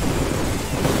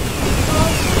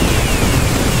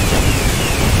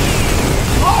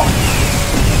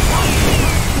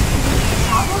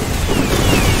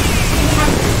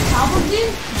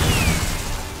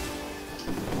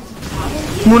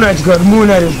 Moon Knight's good. Moon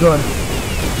Knight is good.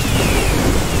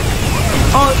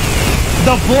 Oh,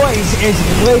 The Boys is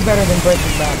way better than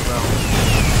Breaking Bad, bro.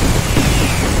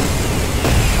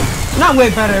 Not way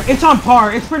better. It's on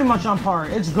par. It's pretty much on par.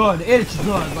 It's good. It's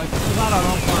good. Like, it's not on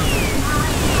par.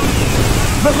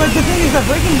 But the thing is that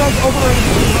Breaking Bad's overrated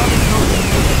because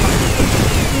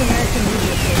the American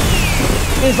media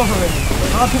is overrated.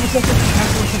 A lot of people say it's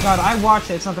excellent to God. I watch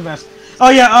it. It's not the best. Oh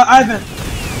yeah, Ivan,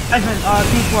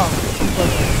 P12.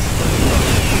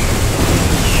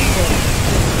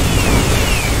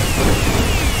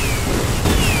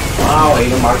 Wow,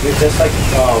 Aiden Mark, it's just like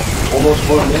almost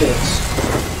 4 minutes.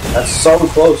 That's so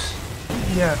close.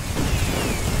 Yeah.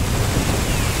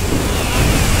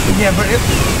 Yeah, but it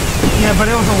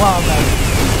was a while back.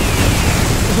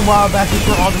 It was a while back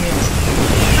before all the memes.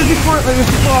 It was before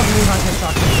all the memes on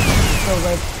TikTok. So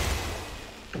like,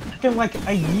 it's been like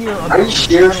a year or Are you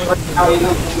serious? How you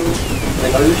know?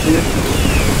 Like, are you serious?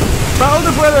 My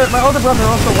older brother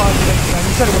also watched it. And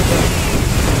he said it was good.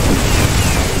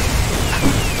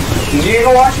 Did you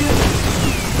even watch it?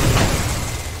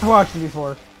 I watched it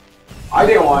before. I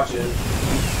didn't watch it.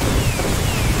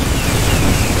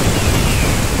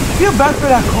 I feel bad for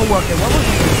that coworker. What was it?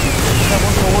 That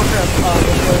one coworker.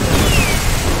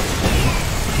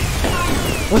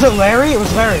 Was it Larry? It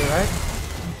was Larry, right?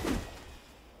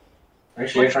 Are you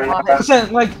serious right now?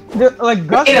 Listen, like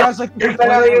Gus has like Gus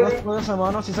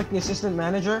Hermanos. He's like the assistant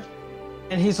manager,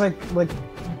 and he's like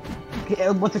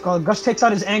what's it called? Gus takes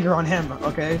out his anger on him.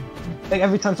 Okay, like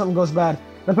every time something goes bad.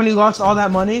 Like when he lost all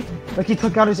that money, like he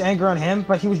took out his anger on him,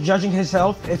 but he was judging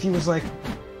himself if he was like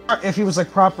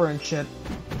proper and shit.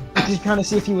 Just trying to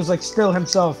see if he was like still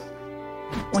himself.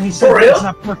 When he said it's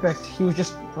not perfect, he was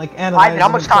just like analyzing. How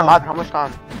much time? How much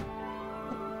time?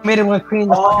 Made him like clean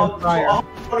the fucking fryer.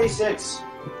 26.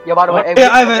 Yeah, by the way, Yeah,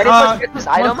 Ivan, this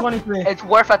item, 123. it's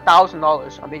worth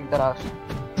 $1,000. I'm being dead ass.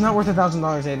 It's not worth $1,000,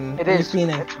 Aiden. It is. You're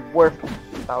It's worth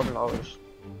 $1,000.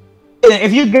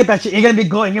 If you get that shit, you're gonna be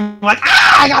going. You're like,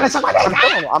 I gotta sell my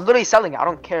thing. I'm literally selling it. I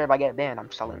don't care if I get banned. I'm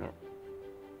selling it.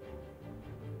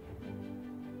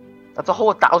 That's a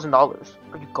whole $1,000.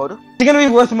 Are you good? Is it gonna be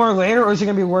worth more later, or is it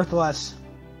gonna be worth less?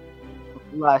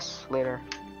 Less later.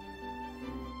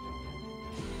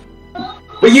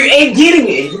 But you ain't getting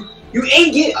it. You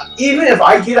ain't get. Even if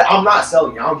I get it, I'm not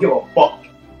selling it. I don't give a fuck.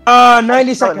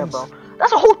 90 Selling it, seconds. bro.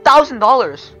 That's a whole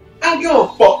 $1,000. I don't give a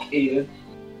fuck, Aiden.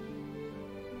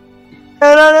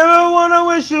 And I never wanna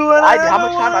wish you. And How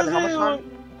much time? How much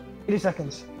time? 80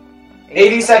 seconds.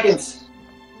 80 seconds.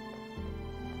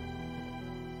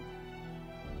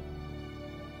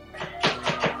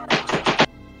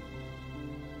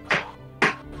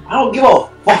 I don't give a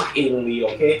fuck, Aiden Lee,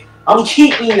 okay? I'm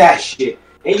keeping that shit.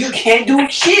 And you can't do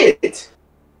shit.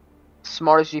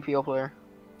 Smartest GPO player.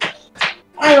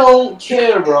 I don't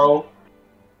care, bro.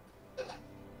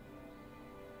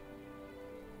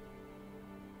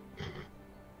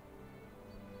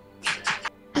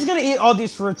 I'm just gonna eat all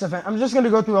these fruits. I'm just gonna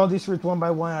go through all these fruits one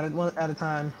by one at a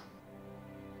time.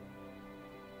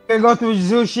 I'm gonna go through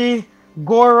Zushi,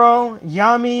 Goro,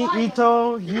 Yami,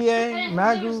 Ito, Hiei,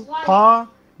 Magu, Pa,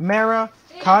 Mara,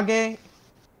 Kage,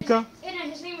 Ika.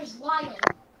 His name is Lyle.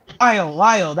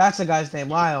 Lyle, that's the guy's name,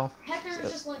 Lyle. Hector is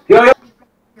just like Yo, yo.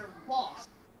 your boss.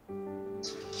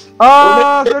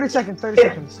 30 seconds, 30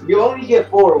 seconds. You only get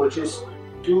 4, which is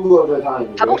 2 of the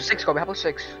time. How about 6, Kobe? How about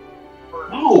 6?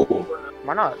 No.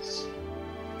 Why not?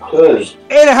 Cause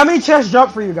Aiden, how many chests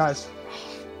dropped for you guys?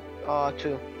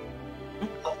 2.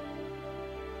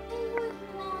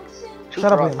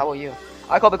 Shut up, dropped. Liam. How about you?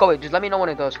 Alright, Kobe, just let me know when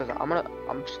it does, cause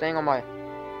I'm staying on my.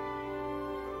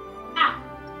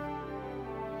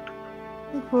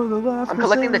 I'm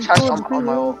collecting the chests on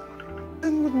my own.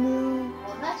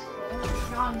 Well, that's cool.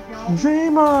 John Jones.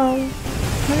 Dream on.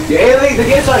 yeah, the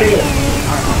game's not here.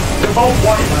 They're both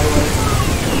white, by the way.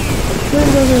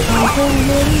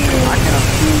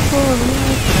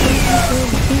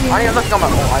 I ain't got nothing on my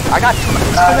own. I got 2.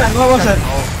 What was it?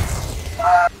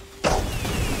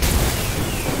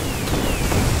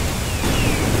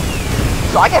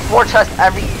 So I get 4 chests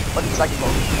every fucking second, bro.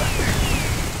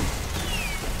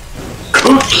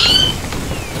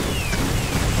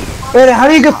 Aiden, how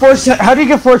do you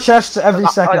get 4 chests every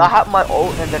second? I have my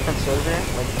ult in different server,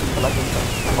 like collecting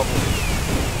stuff.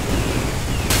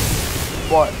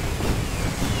 What?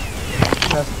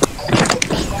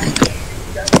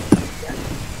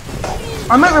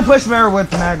 I might replace Mara with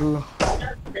Magu.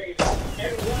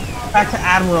 Back to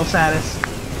Admiral status.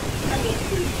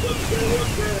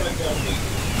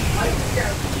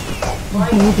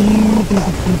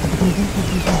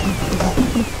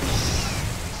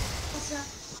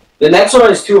 The next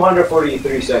one is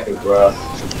 243 seconds, bro.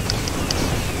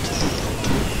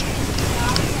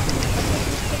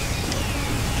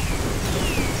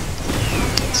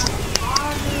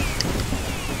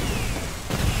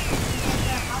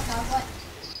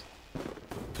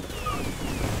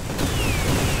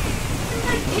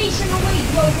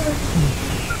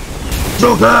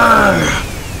 Joker!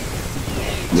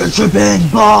 You're tripping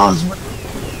balls.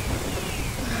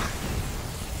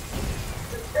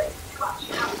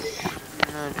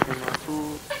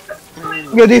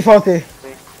 You're defaulty.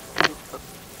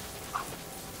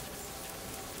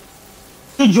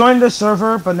 You join the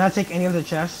server, but not take any of the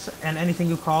chests, and anything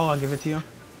you call, I'll give it to you.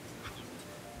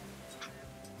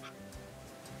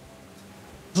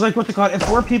 It's like what they call it. If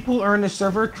 4 people are in the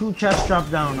server, 2 chests drop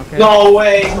down, okay? No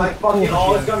way! Like fucking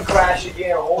all is gonna crash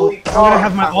again. Holy fuck. I'm gonna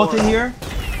have my ult in here.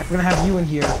 I'm gonna have you in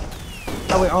here.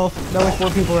 That way 4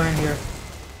 people are in here.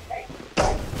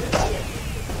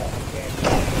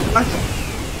 What?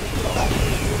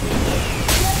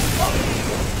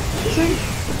 See?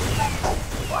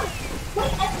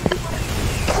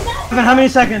 Evan, how many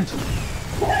seconds?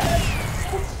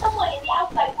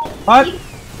 What?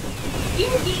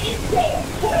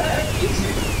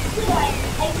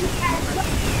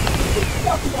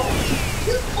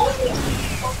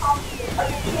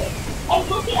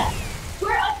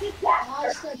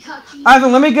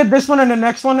 Ivan, let me get this one and the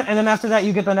next one, and then after that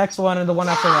you get the next one and the one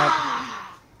after that.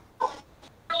 I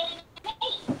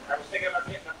was thinking about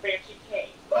getting a fancy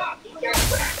cake. Well,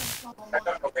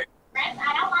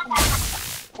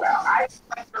 I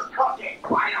like your cooking.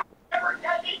 Why don't you ever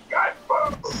get me good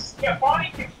food? Yeah,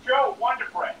 Bonnie thinks Joe wonder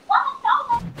bread. I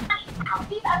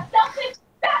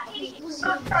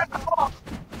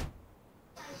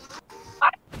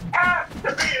have to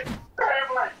be in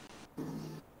family.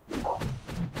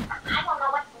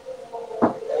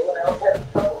 Anyone else having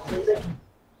trouble breathing?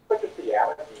 Look at the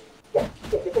allergy. Yeah,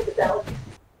 you think it's allergy?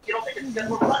 You don't think it's because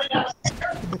we're running out of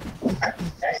air?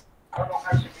 Hey, I don't know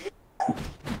how she feels.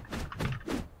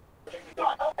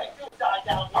 Okay, you die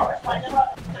down here. All right, find him up.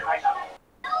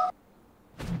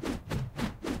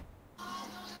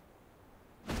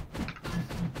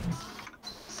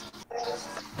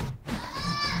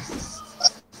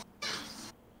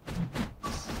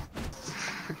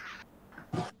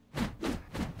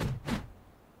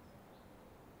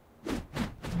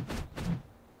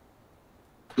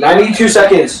 92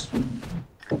 seconds.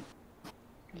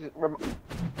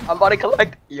 I'm about to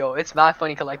collect. Yo, it's not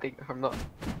funny collecting from the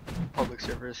public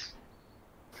servers.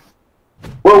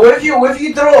 Well, what if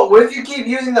you keep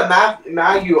using the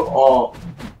Magu all,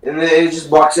 and then it just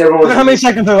blocks everyone? How many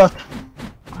seconds are left?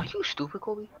 Are you stupid,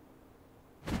 Kobe?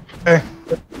 Hey.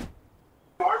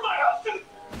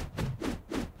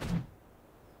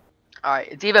 Alright,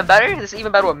 it's even better. This is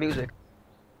even better with music.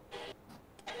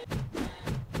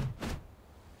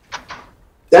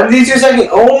 72 seconds.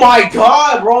 Oh my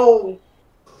god, bro.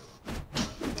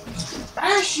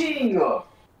 Smashing.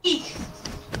 Eek.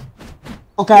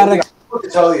 Okay, Alex. What to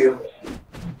tell you?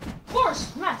 Of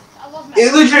course, math. I love math.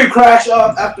 It literally crashed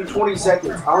up after 20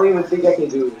 seconds. I don't even think I can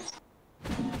do this.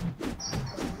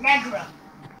 Negra.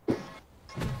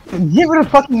 Get rid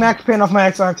of fucking max pain off my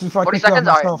Xbox before I 40 kick you off seconds,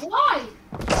 alright. myself. Why?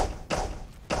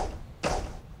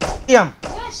 Yeah,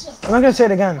 Yes. I'm not gonna say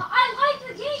it again. I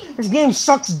like the game. This game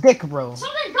sucks dick, bro. So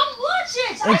then don't watch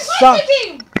it. It I like sucks. the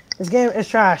game. This game is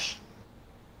trash.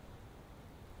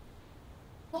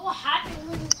 What happened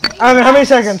when you say I mean, how many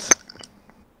seconds?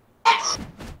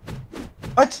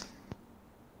 What?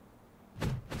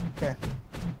 Okay.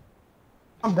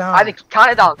 I'm down. I think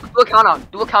count it down. Do a countdown.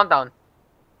 Do a countdown.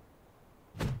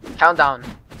 Countdown.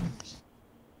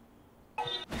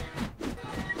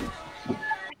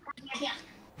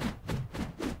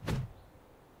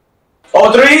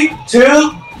 Oh, 3, 2,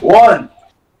 1.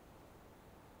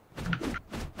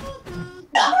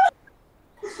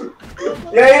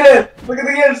 Yeah, Aiden, look at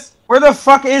the gifts. Where the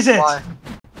fuck is it? Why?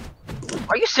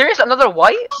 Are you serious? Another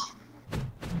white?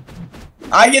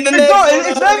 I get the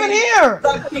It's not even here.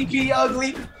 PP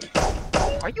ugly.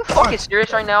 Are you fucking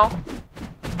serious right now?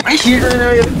 I hear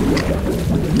it.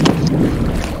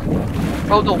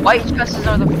 Bro, the white dresses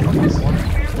are the fucking ones.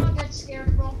 Everyone gets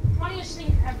scared, bro. Funniest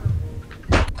thing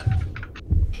ever.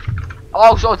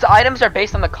 Oh, so the items are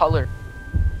based on the color.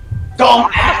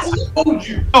 Dumbass, I told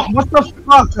you. Oh, what the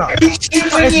fuck? It's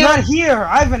It's not here,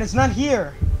 Ivan. It's not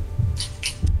here.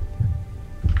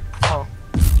 Oh.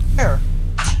 Here.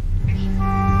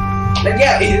 Like,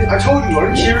 yeah, Aiden, I told you. Are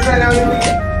you serious right now,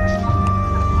 Aiden?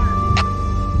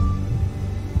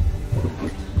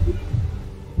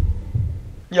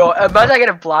 Yo, imagine I get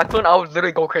a black one, I would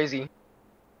literally go crazy.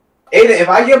 Aiden, if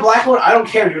I get a black one, I don't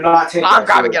care. Do not take I'm that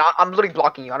grabbing sword. it. I'm literally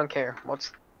blocking you. I don't care. I'm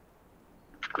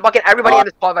blocking everybody in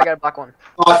this spot if I get a black one.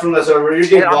 Off from the server. You're Dude,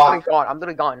 getting I'm literally blocked. gone. I'm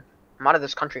literally gone. I'm out of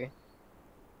this country.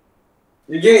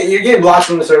 You're getting blocked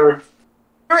from the server.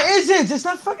 Where is it? It's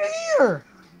not fucking here.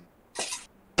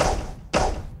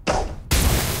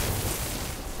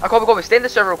 Kobe, stay in the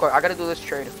server real quick. I gotta do this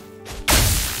trade.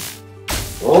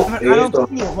 Oh, I don't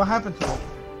see it. What happened to it?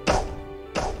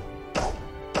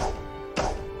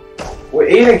 Wait,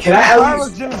 Aiden, can I at Fireworks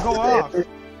least... didn't go off.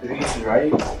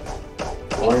 Right?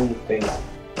 One thing.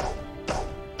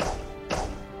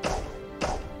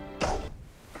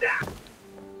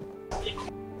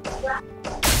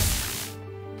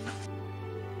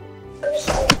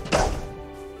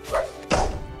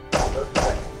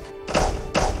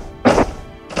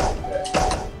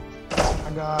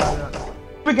 I got it.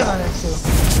 We get on next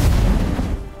too.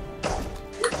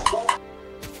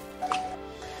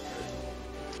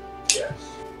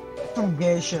 Some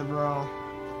gay shit, bro.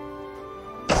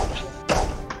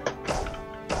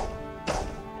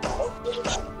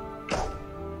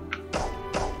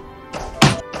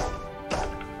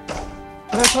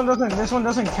 This one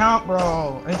doesn't count,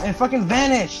 bro. It fucking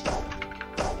vanished.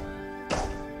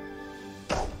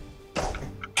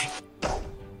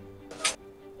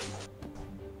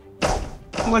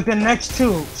 Like the next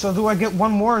two. So do I get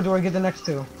one more or do I get the next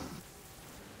two?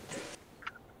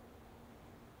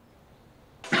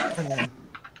 Okay.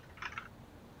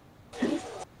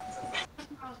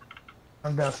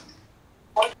 I'm deaf.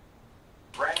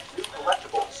 Brand new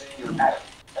collectibles in your attic.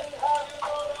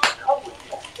 Come with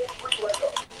you. Free Lego.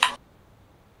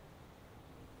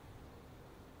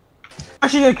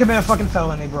 Actually gonna commit a fucking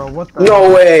felony, bro. What the?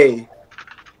 No way.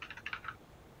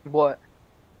 What?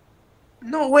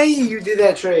 No way you did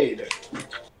that trade.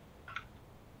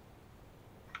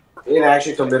 He didn't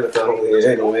actually commit a felony.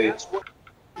 There's no way.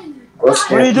 What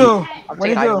do you do? I'm What do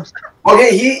you taking do? items.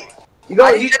 Okay, you know,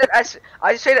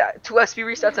 I just traded 2 SP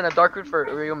resets and a dark root for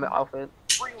a real outfit.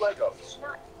 Free Legos.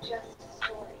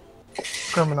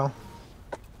 Criminal.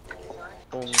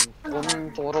 Dun,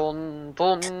 dun, dun,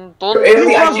 dun, Who dun. Who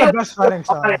I has the can't- best fighting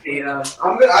style?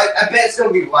 I'm gonna. I bet it's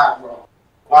gonna be black, bro.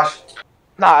 Watch.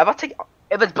 Nah,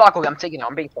 if it's black, I'm taking it.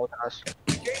 I'm being told us.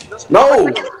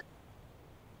 No.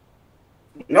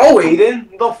 No,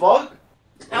 Aiden. The fuck?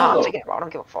 Nah, I'm taking it, bro. I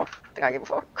don't give a fuck. I think I give a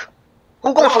fuck.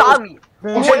 Who gonna stop me?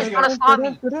 Who's trying to stop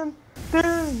me? Who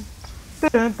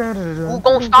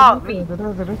gon' stop me?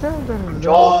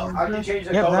 Joel, I can change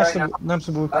the Yep, code that's right now. that's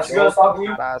the book. That's gonna stop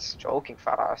you. Fat-ass, joking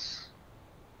fat-ass.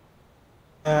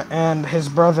 And his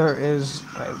brother is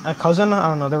a cousin. I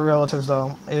don't know. They're relatives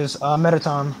though. Is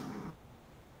Metaton.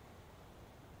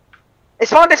 It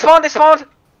spawned, it spawned, it spawned!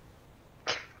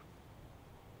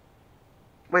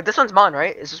 Wait, this one's mine,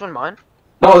 right? Is this one mine?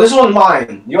 No, this one's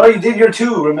mine. You already did your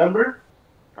 2, remember?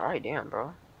 Alright, damn,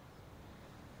 bro.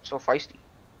 So feisty.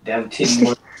 Damn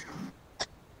team.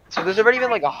 So there's already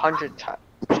been like 100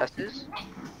 chests.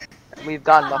 And we've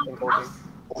got nothing golden.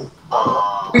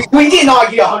 we did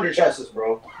not get 100 chests,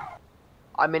 bro.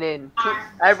 I mean,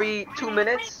 every 2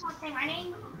 minutes.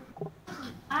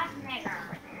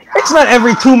 It's not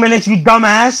every 2 minutes, you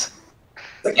dumbass.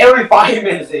 Like every 5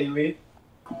 minutes, Amy.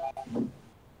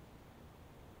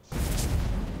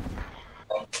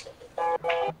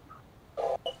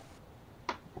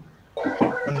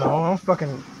 No, I'm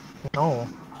fucking no.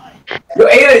 Yo,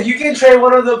 Aiden, you can trade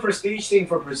one of the prestige thing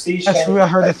for prestige. That's true. I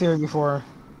heard the theory before.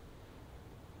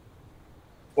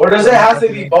 Or does it have to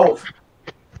be both?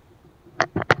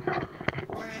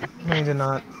 No, you did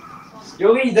not.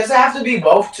 Yogi, does it have to be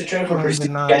both to trade for No, you prestige?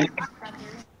 did not.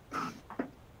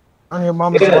 On your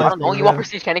mom's Yeah. I life. don't know, you want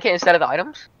prestige candy cane instead of the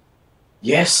items?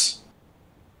 Yes.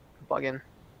 Bugging.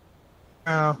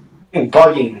 Oh,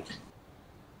 Bugging.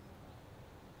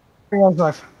 your mom's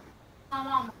life.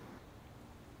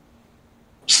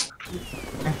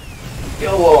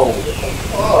 Yo,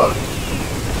 fuck.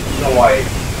 No way.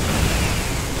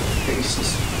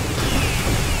 Racist.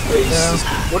 Racist.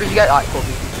 What did you get? Alright,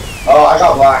 Kobe. Oh, I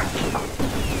got black.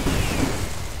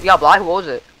 You got black? What was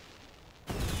it?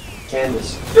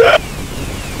 Canvas.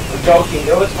 I'm joking.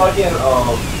 It was fucking,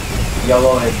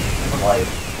 yellow and white.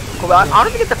 Kobe, I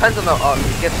don't think it depends on the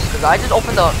gifts, because I just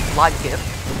opened the black gift.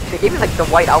 They gave me like the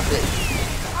white outfit.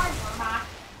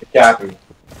 Exactly.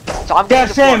 So I'm Yeah,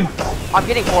 getting same. I'm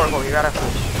getting 4, Kobe. You gotta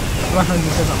finish.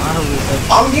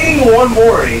 I'm getting one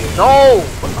more, Aiden. No!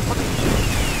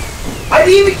 I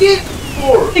didn't even get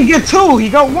 4. He get 2. He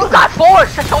got 1. You got 4!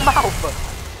 Shut your mouth!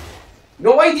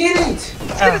 No, I didn't.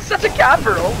 This kid is such a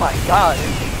capper, oh my god.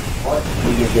 What?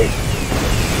 You did get.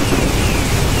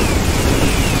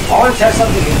 I want to test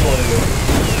something new for you.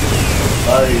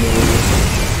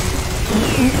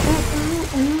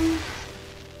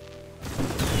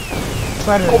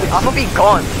 Spider. Kobe, I'm gonna be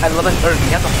gone at 11:30.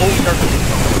 You have the whole circle.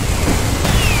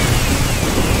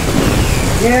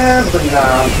 Yeah, but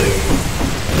nah, I'm good.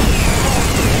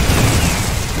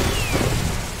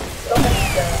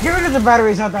 Get rid of the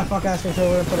batteries out that fuck ass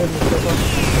controller and put it in the circle.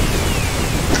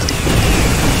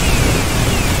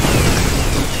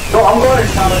 No, I'm going to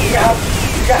shower. You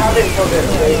can have it until then,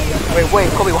 okay?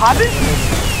 Wait, Kobe, what happened?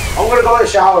 I'm gonna go in the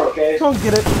shower, okay? Don't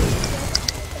get it.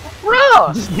 Bruh!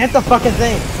 Just get the fucking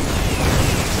thing.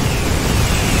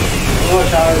 I'm going to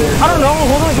shower then. I don't know.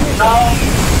 Hold on. Give me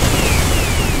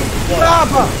Shut up.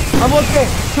 I'm okay.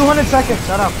 200 seconds.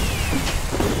 Shut up.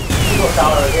 I'm going to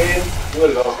shower again. I'm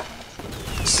gonna go.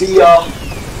 See ya.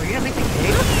 Were you gonna make the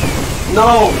game?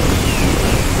 No.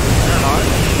 Or not?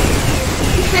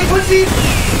 You say pussy?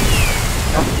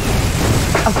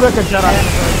 I feel like a Jedi. I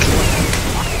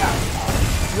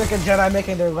feel like a Jedi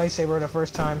making their lightsaber the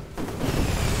first time.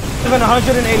 Even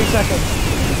 180 seconds.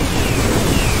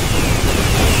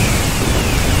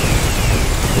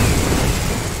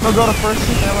 We'll go to first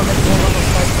seat and I'm gonna make one level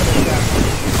slice for the death.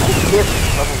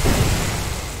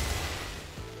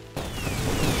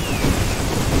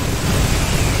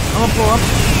 I'm gonna pull up.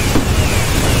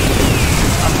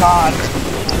 Oh god.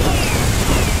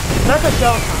 Not the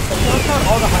shell count. The shell count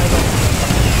all the high levels.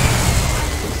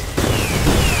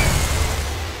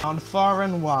 On far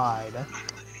and wide.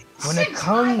 When it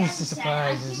comes to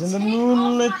surprises in the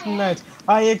moonlit night,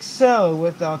 I excel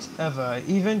without ever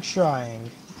even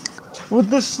trying. With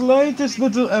the slightest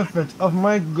little effort of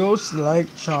my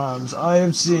ghost-like charms, I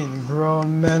have seen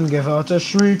grown men give out a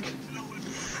shriek.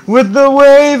 With the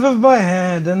wave of my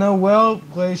hand and a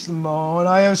well-placed moan,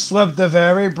 I have swept the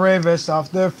very bravest off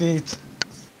their feet.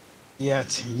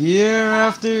 Yet, year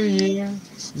after year,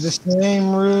 the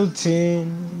same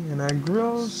routine, and I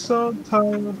grow so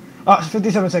tired.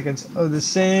 57 seconds of the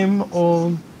same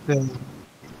old thing.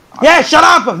 Yeah, shut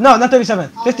up! No, not 37.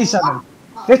 57.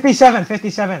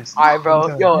 57. Alright,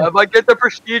 bro. Yo, if I get the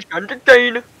prestige candy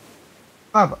cane.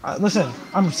 Listen,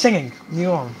 I'm singing.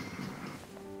 You on.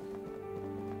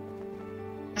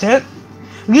 That's it?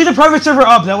 Leave the private server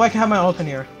up, that way I can have my ult in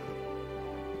here.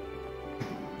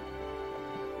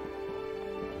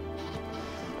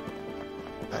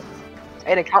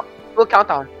 Hey, then do a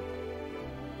countdown.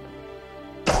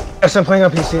 Yes, I'm playing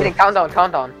on PC. Hey, then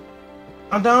countdown.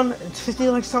 I'm down. It's 50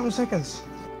 like something seconds.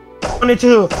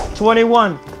 22,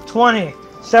 21, 20,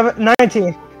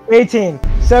 19, 18,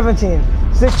 17,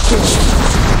 16,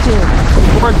 15,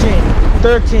 14,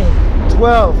 13,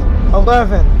 12,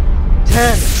 11,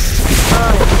 10,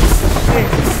 9, 8,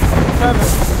 7,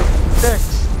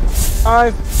 6,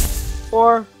 5,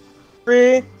 4,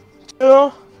 3,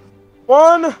 2,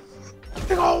 1.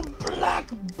 Big old black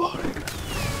body.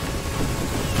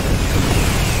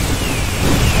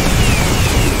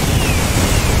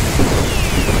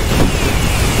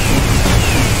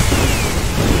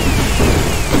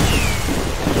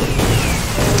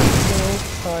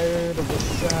 Tired of the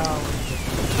sound.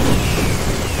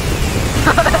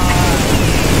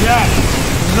 Yes,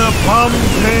 the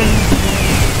pumpkin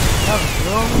have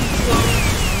grown so.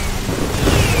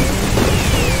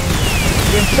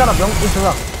 Ian, shut up! Don't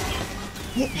interrupt.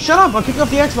 Shut up! I'll kick you off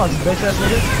the Xbox, bitch ass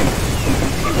nigga.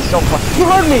 So funny. You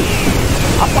heard me.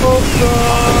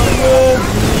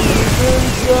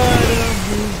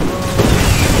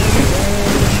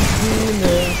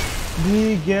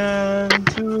 Began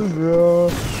to grow.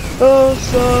 Oh,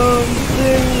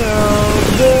 something out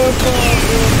there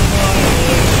fucking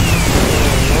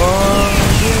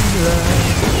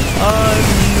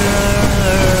I've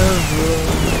never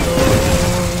known.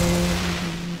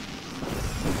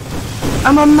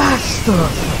 I'm a master,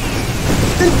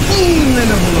 the demon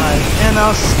of life, and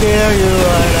I'll scare you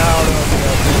right out of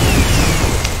your boots.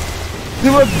 To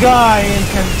a guy in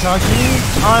Kentucky,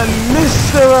 I'm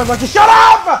Mr. Everlucky. Shut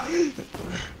up!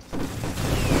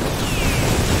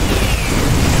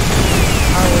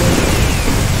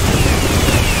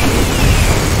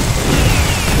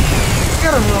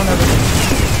 You're gonna ruin everything.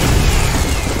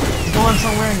 You're going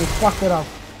somewhere and you fucked it up.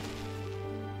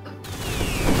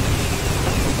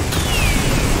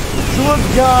 To a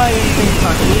guy in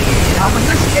Kentucky,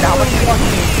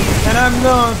 and I'm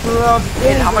known throughout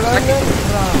England and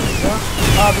France.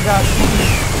 We got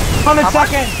 100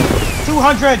 seconds.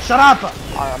 200. Shut up.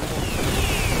 I am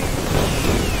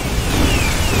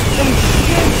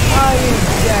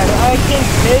dead. I can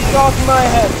take off my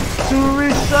head to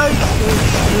recite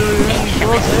experience.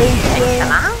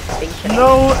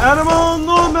 No animal,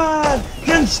 no man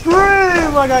can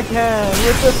scream like I can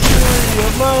with the fury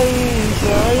of my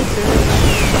recitation.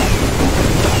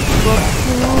 But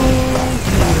who would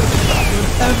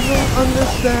ever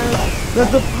understand that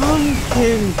the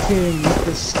pumpkin king with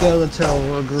the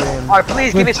skeletal grin? Alright,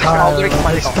 please give me some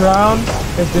ground.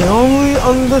 If they only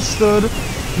understood,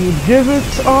 you'd give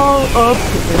it all up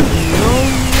if you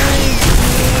only.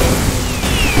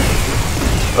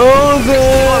 Oh,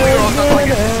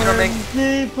 there's an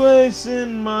empty place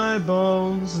in my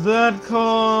bones that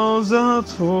calls out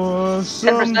for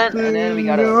something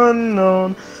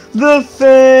unknown. The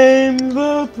fame,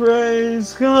 the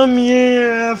praise come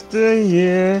year after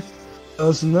year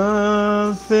does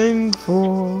nothing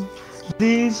for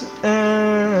these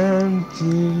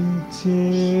empty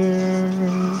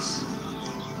tears.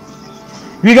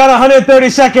 We got 130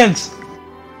 seconds!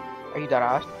 Are you dead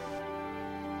ass?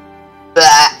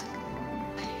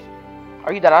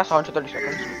 Are you dead ass? 130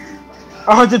 seconds.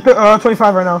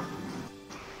 125 right now.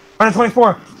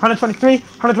 124, 123,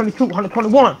 122,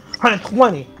 121,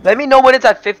 120. Let me know when it's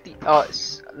at 50.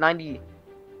 90.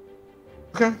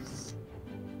 Okay.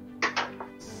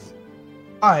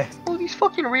 Hi. Oh, these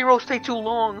fucking rerolls take too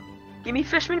long. Give me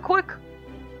Fishman quick.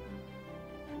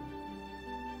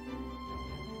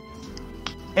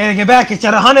 Hey, get back. It's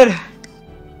at 100.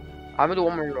 I'm gonna do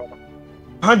one more reroll.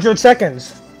 100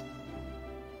 seconds.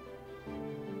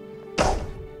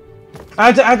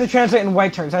 I have to translate in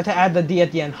white terms. I have to add the D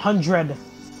at the end. 100.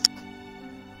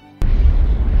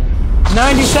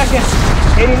 90 seconds.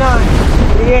 89,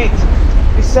 88,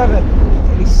 87,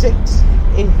 86,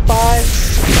 85,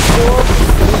 4,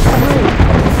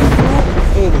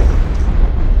 83, 80.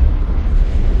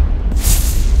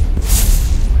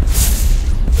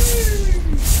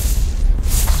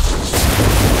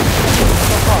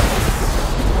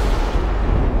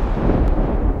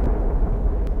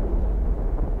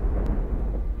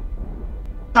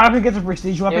 Time to get the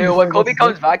prestige weapon. Yeah, when Kobe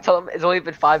comes back, tell him it's only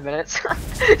been 5 minutes. So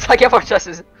I can't watch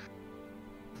justice.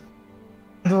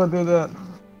 Do that.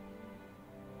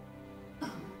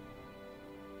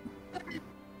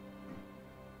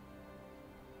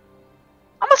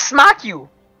 I'm gonna smack you.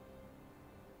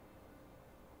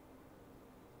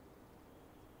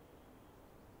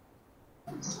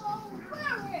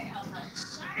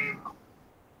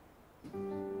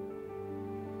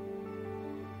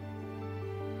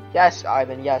 Yes,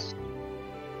 Ivan, yes.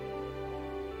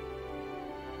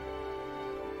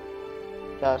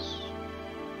 Yes.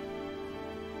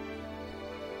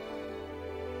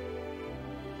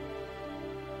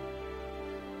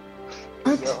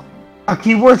 Yo. A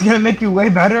keyboard's gonna make you way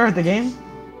better at the game?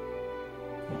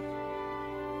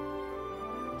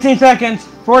 15 seconds.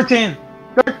 14.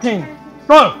 13.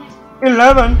 12.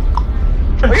 11.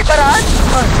 Are you done?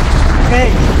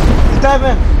 8.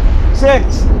 7.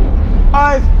 6.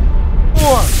 5.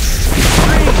 4.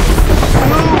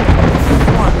 3. 2.